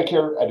of all, a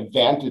Medicare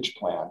Advantage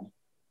plan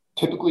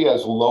typically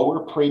has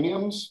lower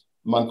premiums,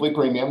 monthly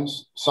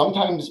premiums.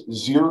 Sometimes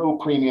zero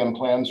premium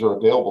plans are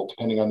available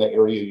depending on the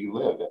area you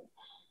live in.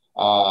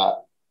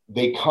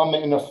 They come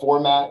in a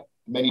format,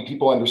 many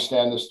people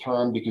understand this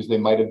term because they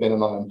might have been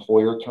on an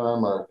employer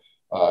term or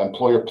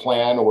employer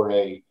plan or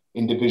a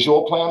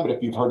individual plan. But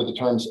if you've heard of the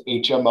terms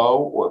HMO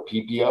or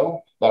PPO,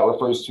 that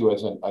refers to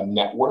as a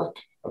network.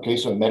 Okay,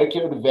 so a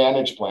Medicare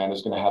Advantage plan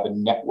is going to have a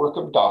network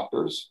of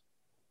doctors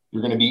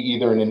You're going to be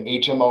either in an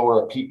HMO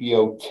or a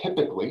PPO,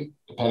 typically,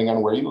 depending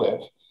on where you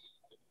live.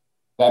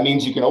 That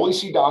means you can only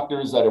see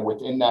doctors that are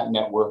within that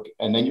network,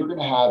 and then you're going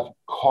to have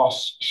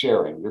cost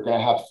sharing. You're going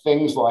to have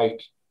things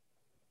like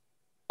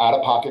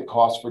out-of-pocket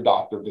costs for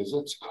doctor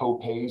visits,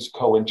 co-pays,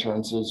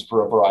 co-insurances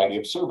for a variety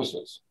of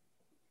services.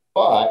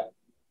 But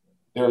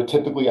there are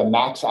typically a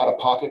max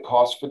out-of-pocket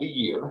cost for the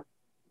year.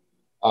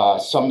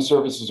 Some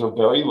services are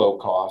very low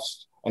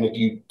cost. And if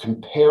you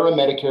compare a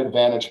Medicare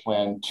Advantage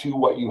plan to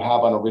what you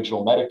have on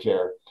original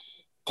Medicare,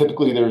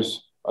 typically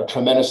there's a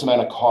tremendous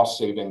amount of cost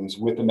savings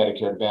with the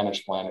Medicare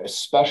Advantage plan,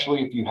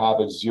 especially if you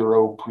have a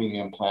zero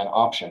premium plan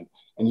option.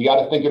 And you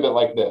got to think of it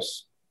like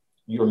this.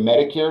 Your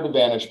Medicare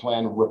Advantage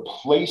plan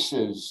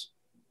replaces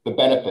the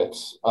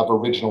benefits of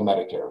original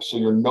Medicare. So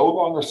you're no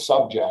longer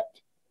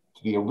subject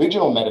to the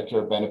original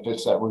Medicare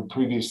benefits that were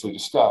previously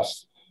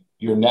discussed.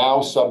 You're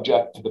now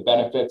subject to the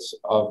benefits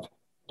of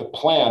the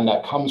plan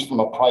that comes from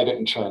a private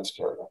insurance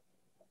carrier.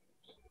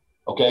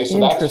 Okay, so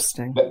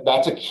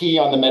that's a key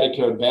on the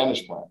Medicare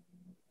Advantage plan.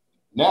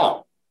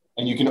 Now,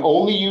 and you can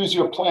only use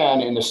your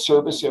plan in the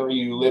service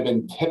area you live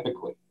in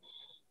typically.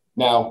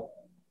 Now,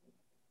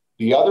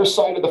 the other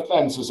side of the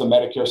fence is a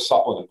Medicare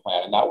supplement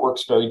plan, and that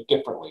works very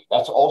differently.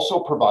 That's also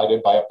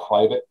provided by a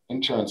private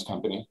insurance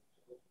company.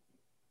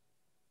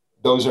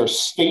 Those are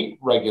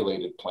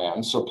state-regulated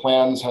plans, so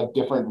plans have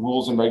different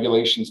rules and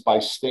regulations by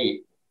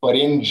state. But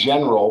in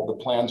general,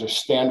 the plans are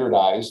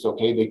standardized,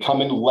 okay? They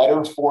come in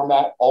letter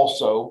format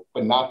also,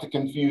 but not to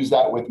confuse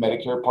that with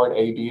Medicare Part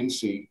A, B, and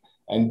C,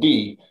 and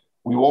D.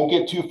 We won't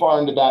get too far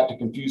into that to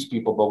confuse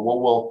people, but what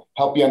will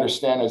help you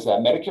understand is that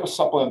Medicare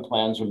supplement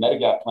plans or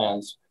Medigap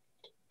plans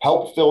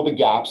help fill the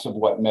gaps of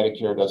what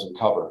Medicare doesn't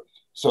cover.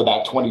 So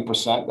that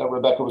 20% that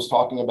Rebecca was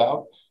talking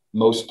about,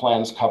 most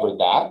plans cover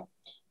that.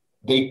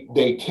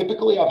 They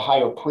typically have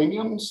higher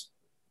premiums,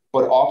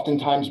 but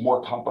oftentimes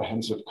more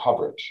comprehensive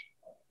coverage.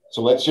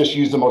 So let's just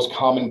use the most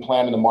common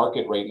plan in the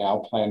market right now,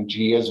 Plan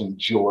G as in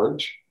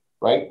George,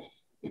 right?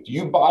 If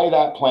you buy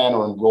that plan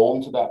or enroll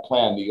into that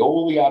plan, the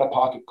only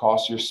out-of-pocket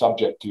costs you're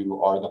subject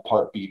to are the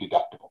Part B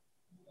deductible.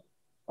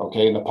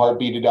 Okay, and the Part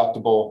B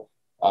deductible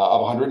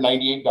of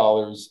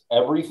 $198,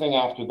 everything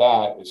after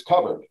that is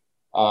covered.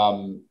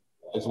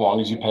 As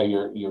long as you pay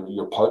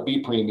your Part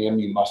B premium,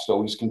 you must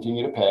always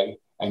continue to pay,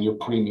 and your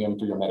premium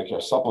for your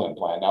Medicare supplement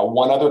plan. Now,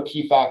 one other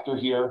key factor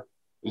here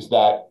is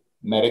that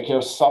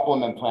Medicare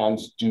supplement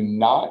plans do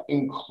not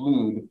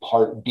include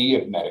Part D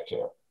of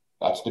Medicare.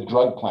 That's the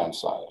drug plan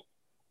side.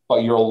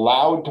 But you're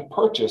allowed to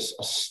purchase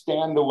a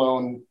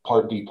standalone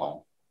Part D plan.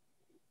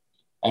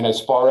 And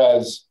as far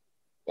as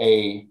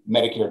a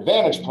Medicare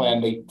Advantage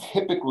plan, they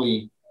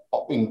typically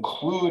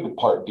include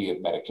Part D of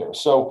Medicare.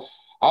 So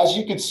as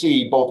you can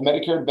see, both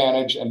Medicare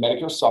Advantage and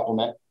Medicare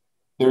Supplement,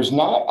 there's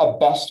not a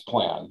best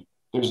plan.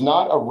 There's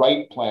not a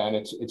right plan.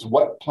 It's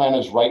what plan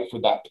is right for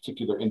that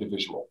particular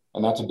individual.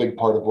 And that's a big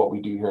part of what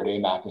we do here at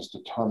AMAC is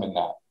determine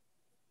that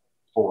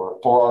for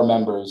our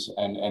members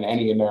and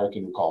any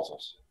American who calls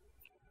us.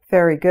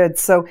 Very good.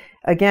 So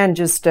again,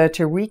 just to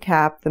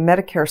recap, the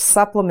Medicare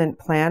supplement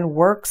plan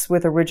works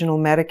with original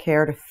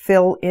Medicare to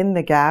fill in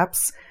the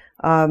gaps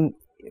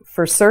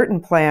for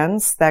certain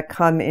plans that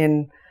come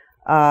in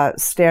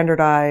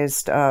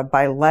standardized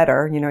by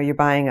letter. You know, you're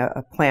buying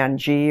a Plan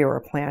G or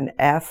a Plan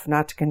F,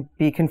 not to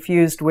be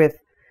confused with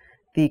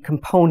the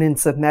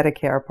components of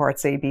Medicare,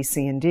 Parts A, B,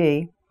 C, and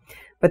D.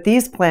 But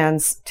these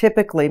plans,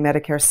 typically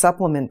Medicare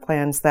supplement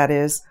plans, that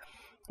is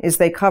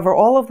they cover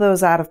all of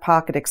those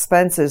out-of-pocket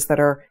expenses that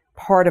are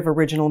part of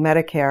original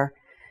Medicare.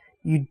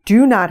 You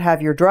do not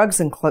have your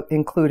drugs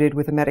included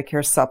with a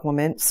Medicare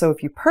supplement. So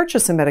if you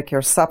purchase a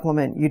Medicare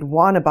supplement, you'd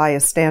want to buy a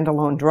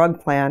standalone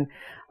drug plan.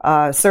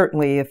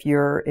 Certainly if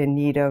you're in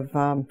need of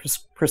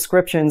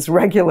prescriptions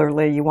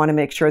regularly, you want to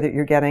make sure that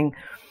you're getting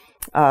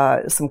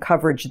some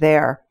coverage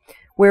there.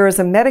 Whereas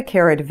a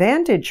Medicare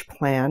Advantage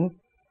plan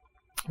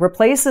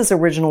replaces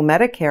original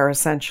Medicare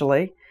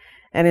essentially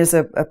and is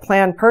a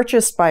plan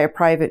purchased by a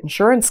private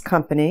insurance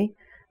company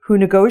who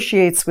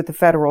negotiates with the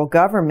federal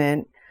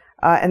government.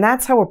 And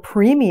that's how a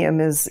premium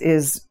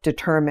is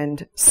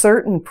determined.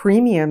 Certain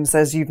premiums,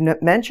 as you've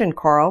mentioned,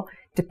 Carl,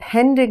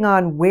 depending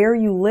on where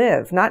you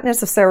live, not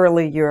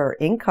necessarily your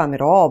income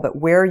at all, but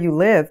where you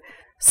live,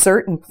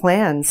 certain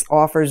plans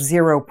offer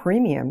zero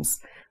premiums.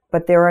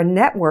 But there are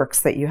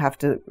networks that you have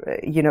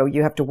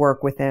to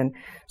work within.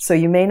 So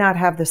you may not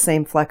have the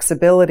same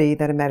flexibility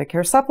that a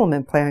Medicare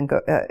supplement plan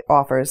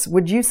offers.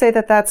 Would you say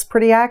that that's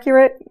pretty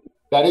accurate?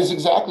 That is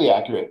exactly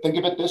accurate. Think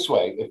of it this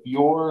way. If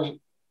you're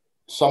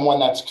someone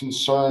that's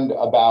concerned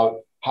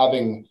about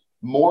having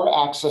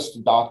more access to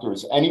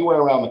doctors anywhere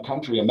around the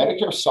country, a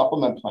Medicare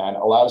supplement plan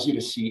allows you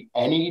to see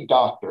any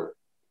doctor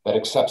that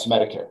accepts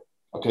Medicare.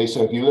 Okay,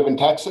 so if you live in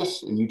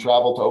Texas and you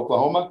travel to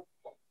Oklahoma,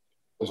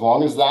 as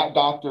long as that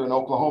doctor in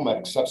Oklahoma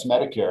accepts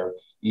Medicare,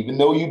 even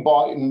though you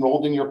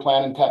enrolled in your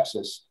plan in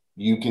Texas,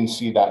 you can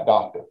see that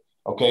doctor.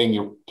 Okay,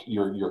 and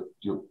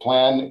your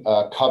plan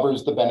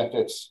covers the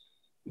benefits.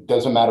 It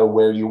doesn't matter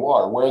where you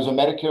are. Whereas a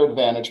Medicare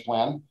Advantage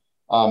plan,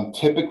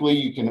 Typically,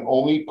 you can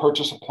only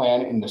purchase a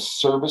plan in the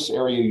service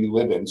area you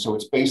live in. So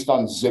it's based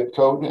on zip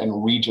code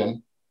and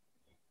region.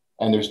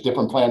 And there's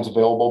different plans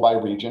available by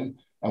region.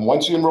 And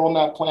once you enroll in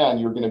that plan,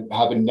 you're going to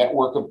have a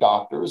network of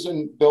doctors,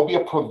 and there'll be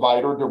a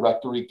provider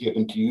directory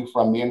given to you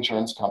from the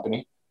insurance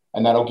company.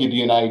 And that'll give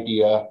you an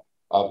idea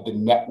of the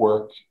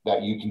network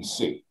that you can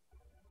see.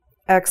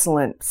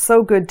 Excellent.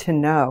 So good to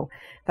know.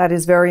 That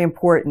is very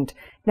important.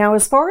 Now,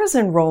 as far as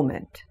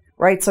enrollment,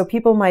 right? So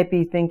people might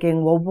be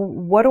thinking, well,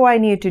 what do I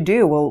need to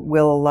do?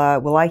 Will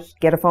I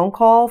get a phone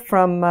call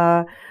from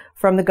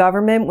the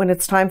government when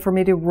it's time for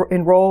me to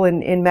enroll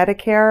in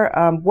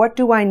Medicare? What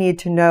do I need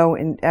to know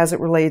as it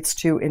relates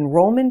to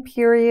enrollment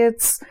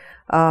periods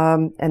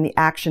and the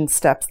action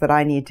steps that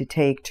I need to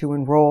take to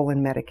enroll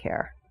in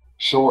Medicare?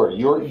 Sure.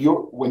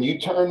 When you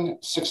turn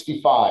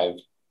 65,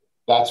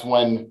 that's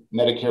when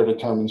Medicare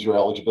determines your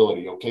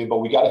eligibility. Okay, but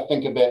we got to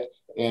think of it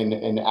in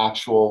an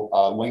actual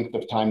length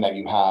of time that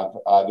you have.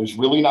 There's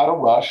really not a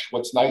rush.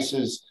 What's nice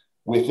is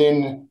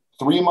within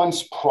 3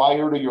 months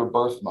prior to your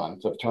birth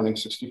month of turning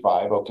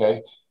 65,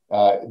 okay,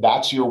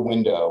 that's your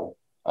window.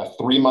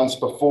 3 months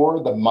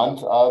before, the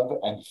month of,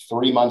 and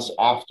 3 months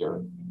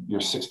after your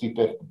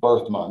 65th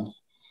birth month,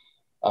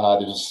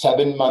 there's a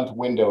 7-month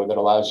window that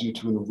allows you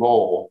to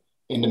enroll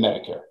into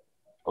Medicare,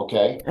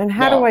 okay? And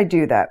how do I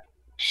do that?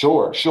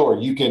 Sure.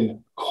 You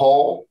can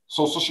call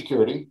Social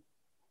Security.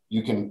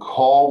 You can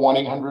call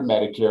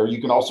 1-800-Medicare. You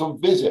can also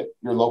visit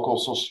your local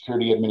Social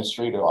Security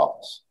administrative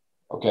office,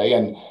 okay?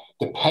 And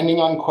depending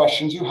on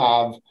questions you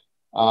have,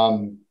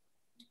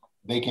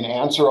 they can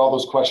answer all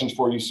those questions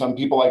for you. Some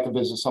people like to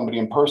visit somebody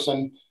in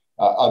person.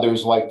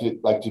 Others like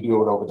to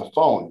do it over the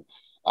phone.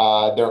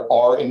 There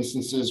are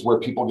instances where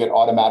people get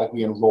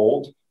automatically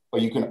enrolled,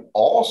 but you can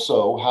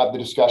also have the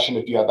discussion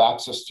if you have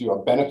access to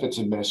a benefits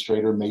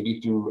administrator, maybe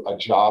through a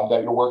job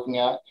that you're working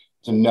at.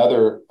 It's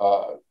another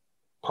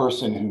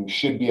person who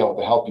should be able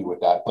to help you with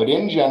that. But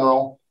in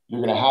general,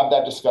 you're going to have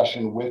that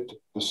discussion with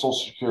the Social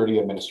Security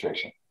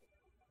Administration.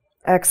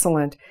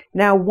 Excellent.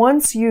 Now,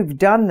 once you've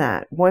done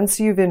that, once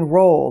you've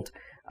enrolled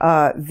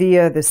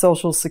via the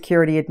Social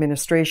Security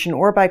Administration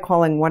or by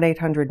calling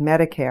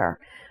 1-800-Medicare,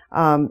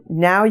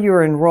 now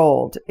you're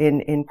enrolled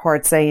in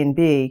Parts A and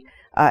B,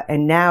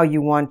 and now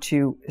you want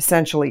to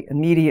essentially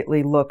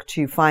immediately look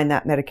to find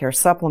that Medicare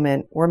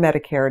supplement or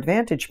Medicare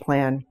Advantage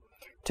plan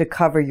to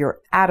cover your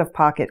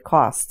out-of-pocket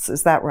costs.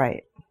 Is that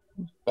right?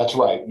 That's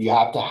right. You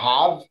have to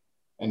have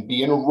and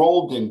be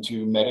enrolled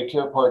into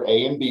Medicare Part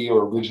A and B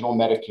or Original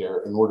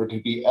Medicare in order to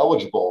be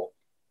eligible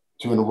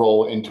to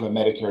enroll into a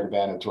Medicare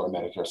Advantage or a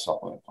Medicare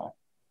Supplement plan.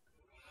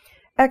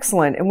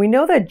 Excellent. And we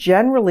know that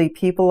generally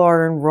people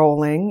are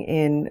enrolling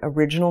in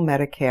Original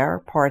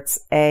Medicare Parts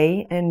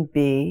A and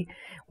B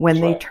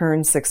when they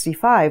turn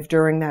 65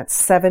 during that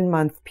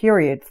 7-month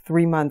period,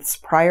 3 months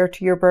prior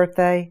to your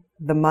birthday,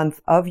 the month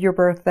of your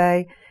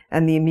birthday,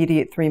 and the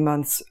immediate 3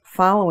 months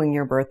following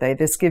your birthday.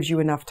 This gives you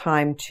enough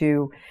time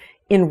to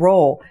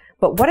enroll.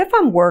 But what if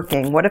I'm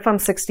working? What if I'm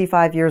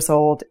 65 years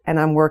old and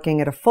I'm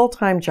working at a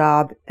full-time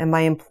job and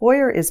my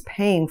employer is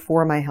paying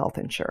for my health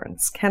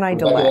insurance? Can I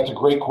delay? That's a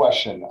great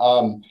question.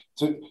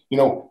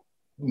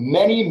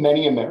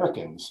 Many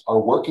Americans are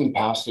working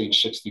past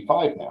age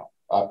 65 now.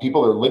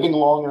 People are living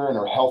longer and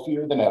are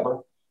healthier than ever,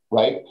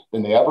 right,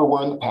 than they ever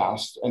were in the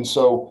past. And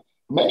so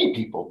many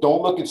people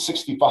don't look at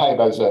 65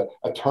 as a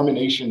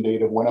termination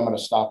date of when I'm going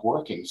to stop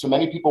working. So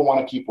many people want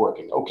to keep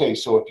working. Okay,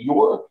 so if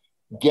you're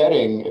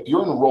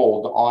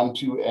enrolled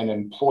onto an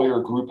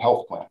employer group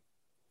health plan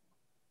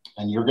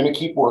and you're going to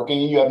keep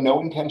working and you have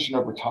no intention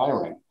of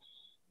retiring,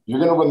 you're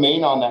going to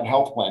remain on that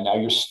health plan. Now,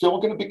 you're still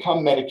going to become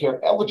Medicare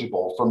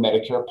eligible for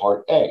Medicare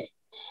Part A.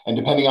 And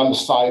depending on the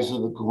size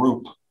of the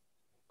group,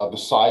 of the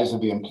size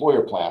of the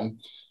employer plan,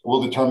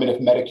 will determine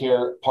if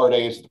Medicare Part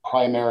A is the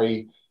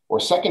primary or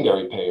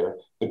secondary payer.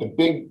 But the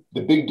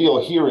big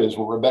deal here is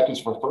what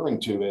Rebecca's referring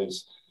to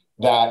is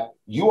that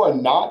you are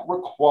not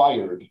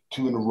required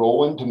to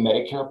enroll into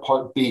Medicare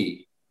Part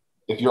B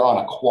if you're on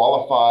a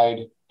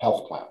qualified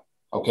health plan.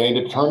 Okay,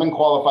 to determine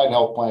qualified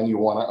health plan, you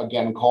want to,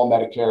 again, call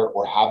Medicare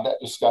or have that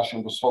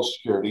discussion with Social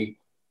Security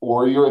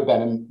or your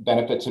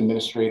benefits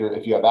administrator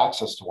if you have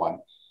access to one.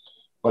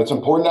 But it's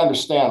important to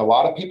understand, a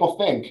lot of people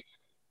think,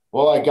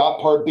 well, I got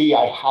Part B,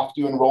 I have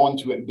to enroll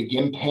into it and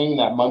begin paying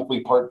that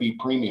monthly Part B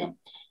premium.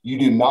 You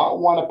do not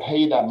want to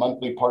pay that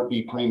monthly Part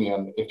B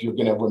premium if you're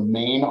going to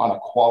remain on a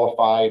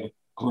qualified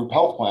group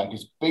health plan,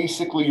 because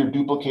basically you're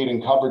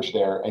duplicating coverage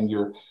there and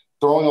you're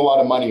throwing a lot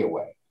of money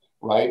away,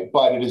 right?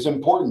 But it is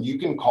important. You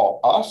can call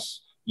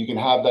us. You can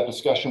have that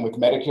discussion with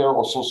Medicare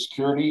or Social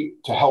Security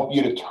to help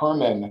you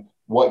determine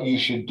what you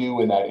should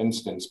do in that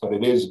instance. But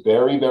it is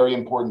very, very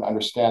important to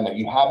understand that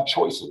you have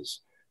choices.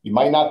 You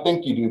might not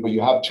think you do, but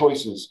you have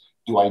choices.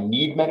 Do I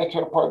need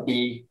Medicare Part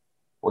B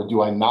or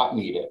do I not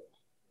need it?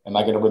 Am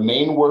I going to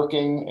remain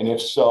working? And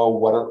if so,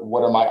 what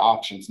are my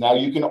options? Now,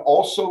 you can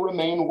also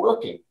remain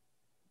working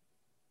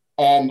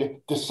and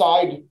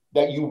decide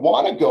that you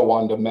want to go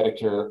on to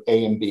Medicare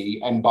A and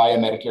B and buy a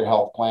Medicare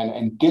health plan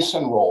and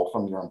disenroll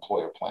from your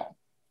employer plan.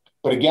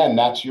 But again,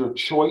 that's your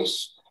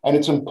choice. And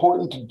it's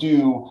important to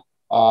do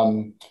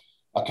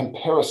a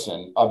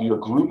comparison of your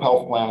group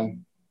health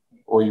plan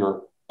or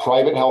your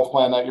private health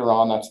plan that you're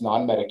on that's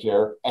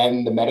non-Medicare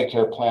and the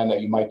Medicare plan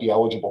that you might be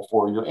eligible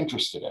for or you're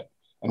interested in.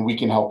 And we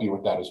can help you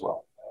with that as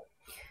well.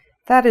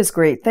 That is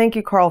great. Thank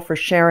you, Carl, for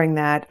sharing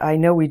that. I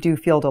know we do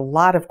field a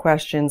lot of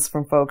questions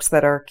from folks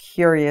that are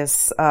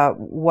curious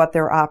what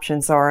their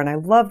options are, and I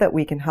love that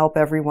we can help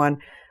everyone.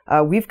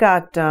 We've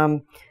got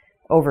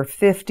over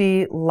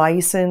 50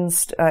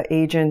 licensed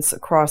agents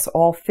across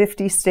all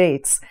 50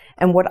 states.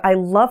 And what I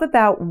love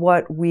about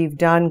what we've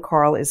done,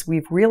 Carl, is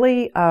we've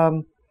really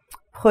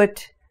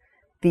put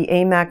the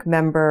AMAC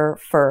member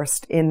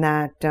first in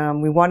that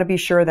we want to be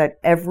sure that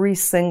every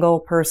single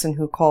person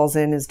who calls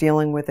in is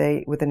dealing with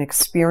an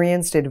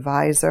experienced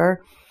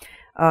advisor,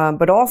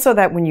 but also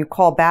that when you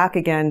call back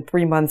again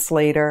 3 months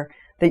later,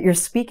 that you're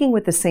speaking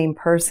with the same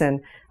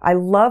person. I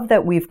love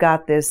that we've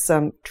got this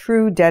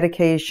true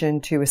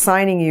dedication to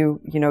assigning you,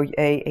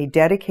 a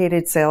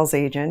dedicated sales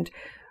agent,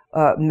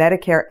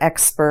 Medicare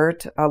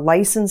expert, a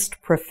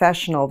licensed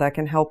professional that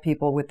can help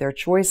people with their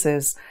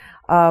choices.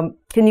 Can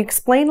you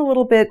explain a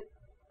little bit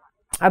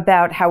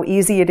about how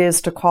easy it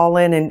is to call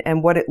in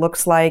and what it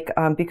looks like?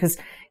 Because,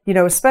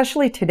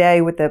 especially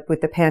today with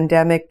the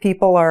pandemic,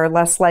 people are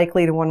less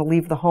likely to want to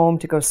leave the home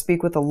to go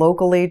speak with a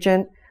local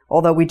agent,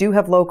 although we do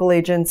have local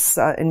agents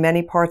in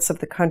many parts of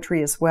the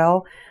country as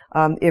well,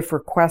 if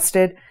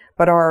requested.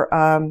 But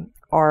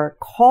our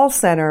call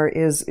center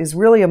is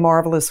really a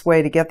marvelous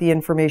way to get the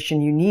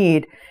information you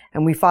need,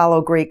 and we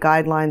follow great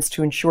guidelines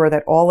to ensure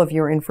that all of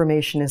your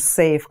information is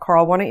safe.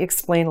 Carl, why don't you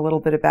explain a little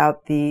bit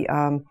about the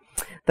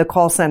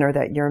call center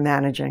that you're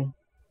managing?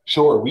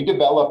 Sure. We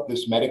developed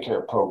this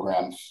Medicare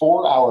program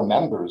for our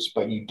members,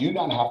 but you do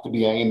not have to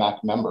be an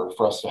AMAC member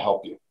for us to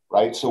help you,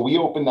 right? So we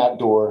open that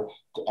door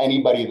to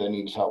anybody that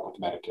needs help with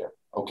Medicare,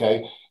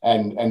 okay?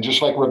 And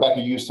just like Rebecca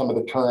used some of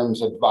the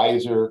terms,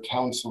 advisor,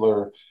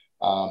 counselor,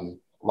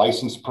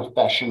 licensed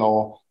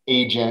professional,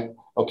 agent,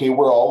 okay,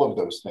 we're all of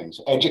those things.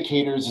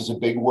 Educators is a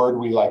big word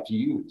we like to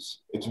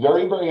use. It's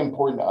very, very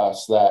important to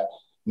us that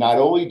not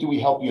only do we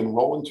help you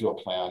enroll into a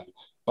plan,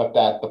 but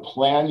that the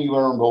plan you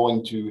are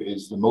enrolling to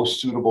is the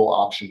most suitable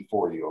option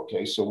for you,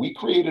 okay? So we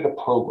created a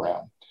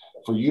program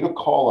for you to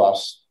call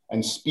us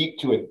and speak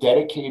to a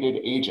dedicated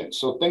agent.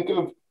 So think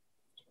of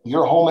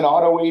your home and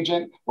auto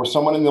agent or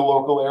someone in the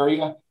local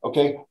area,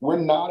 okay? We're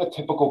not a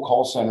typical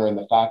call center in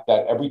the fact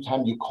that every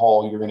time you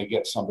call, you're gonna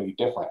get somebody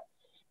different.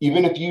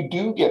 Even if you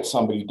do get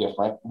somebody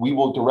different, we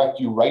will direct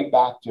you right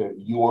back to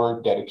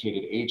your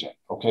dedicated agent,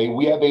 okay?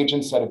 We have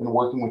agents that have been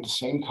working with the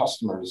same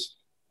customers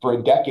for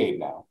a decade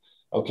now.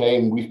 Okay,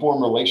 and we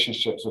form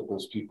relationships with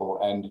those people,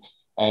 and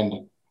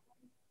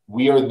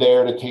we are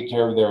there to take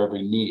care of their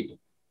every need.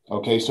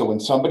 Okay, so when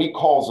somebody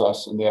calls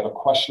us and they have a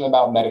question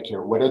about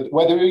Medicare,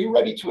 whether you're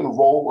ready to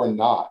enroll or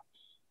not,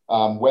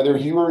 whether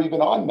you are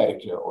even on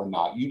Medicare or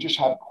not, you just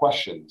have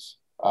questions.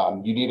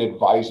 You need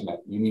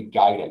advisement, you need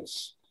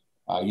guidance,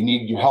 you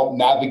need your help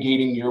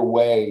navigating your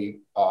way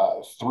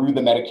through the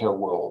Medicare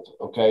world.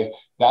 Okay,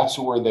 that's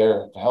what we're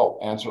there to help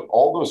answer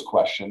all those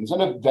questions,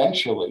 and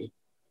eventually,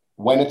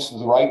 when it's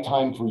the right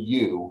time for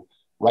you,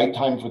 right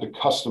time for the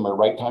customer,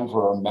 right time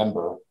for our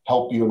member,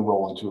 help you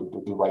enroll into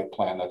the right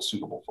plan that's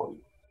suitable for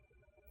you.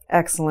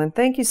 Excellent.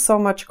 Thank you so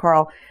much,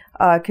 Carl.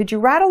 Could you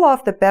rattle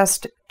off the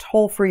best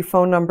toll-free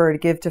phone number to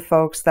give to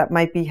folks that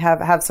might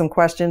have some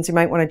questions? You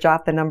might want to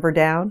jot the number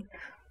down.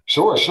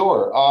 Sure.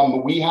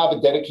 We have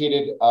a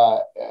dedicated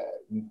 1-800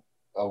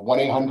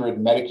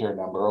 Medicare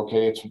number.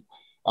 Okay, it's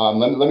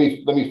let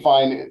me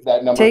find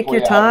that number. Take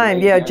your time.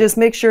 Yeah, just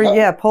make sure.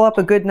 Yeah, pull up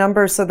a good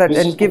number so that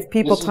and give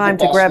people time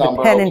to grab a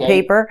pen and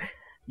paper.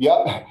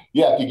 Yep.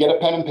 Yeah. If you get a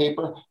pen and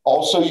paper,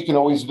 also you can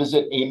always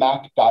visit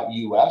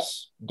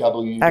amac.us.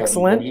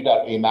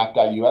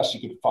 www.amac.us. You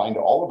can find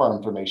all of our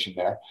information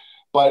there.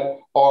 But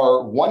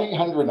our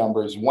 1-800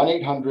 number is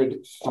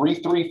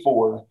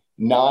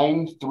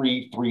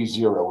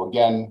 1-800-334-9330.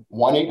 Again,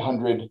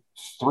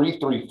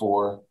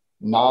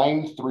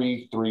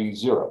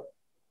 1-800-334-9330.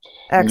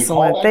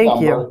 Excellent.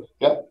 Thank you.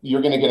 Yep,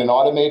 you're going to get an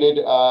automated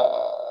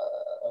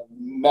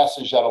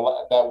message that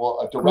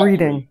will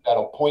direct you,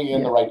 that'll point you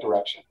in the right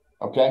direction.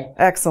 Okay.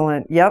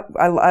 Excellent. Yep.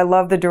 I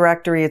love the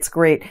directory. It's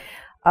great.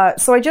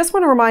 So I just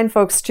want to remind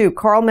folks too,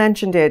 Carl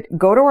mentioned it,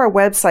 go to our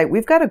website.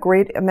 We've got a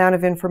great amount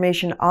of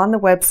information on the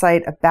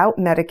website about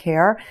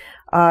Medicare,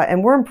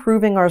 and we're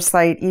improving our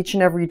site each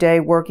and every day,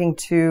 working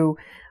to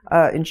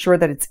ensure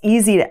that it's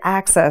easy to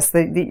access,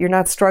 that you're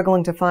not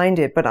struggling to find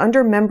it. But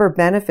under member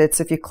benefits,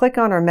 if you click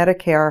on our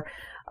Medicare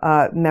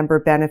member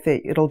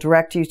benefit, it'll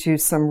direct you to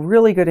some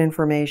really good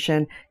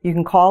information. You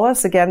can call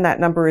us. Again, that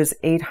number is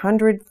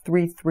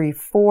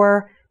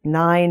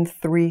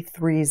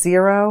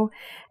 800-334-9330.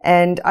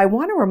 And I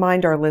want to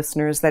remind our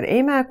listeners that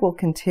AMAC will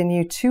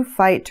continue to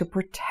fight to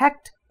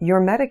protect your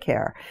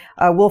Medicare.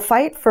 We'll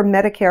fight for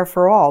Medicare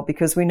for all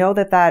because we know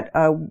that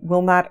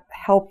will not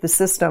help the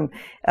system.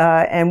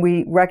 And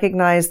we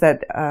recognize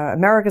that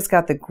America's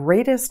got the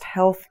greatest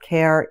health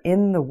care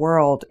in the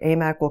world.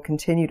 AMAC will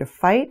continue to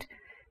fight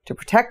to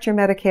protect your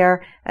Medicare,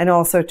 and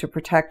also to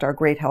protect our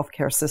great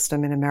healthcare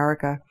system in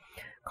America.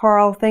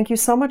 Carl, thank you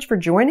so much for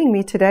joining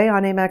me today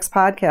on AMAC's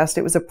podcast.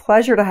 It was a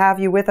pleasure to have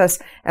you with us,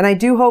 and I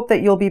do hope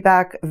that you'll be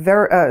back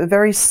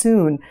very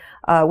soon.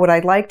 What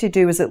I'd like to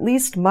do is at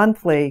least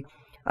monthly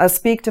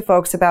speak to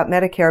folks about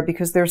Medicare,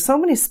 because there's so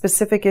many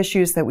specific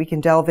issues that we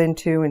can delve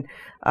into, and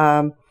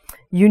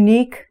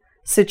unique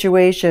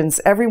situations.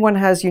 Everyone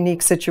has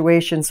unique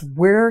situations.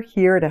 We're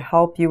here to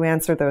help you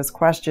answer those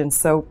questions.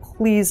 So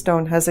please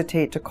don't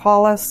hesitate to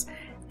call us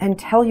and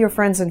tell your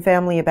friends and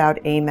family about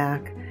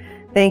AMAC.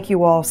 Thank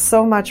you all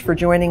so much for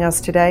joining us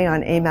today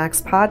on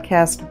AMAC's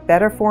podcast,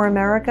 Better for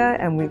America,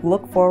 and we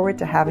look forward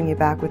to having you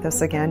back with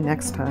us again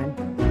next time.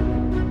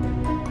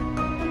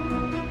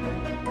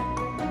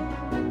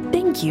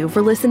 Thank you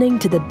for listening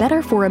to the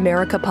Better for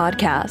America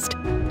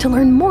podcast. To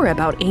learn more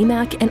about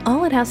AMAC and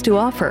all it has to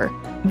offer,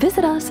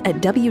 visit us at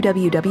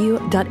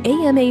www.amac.us.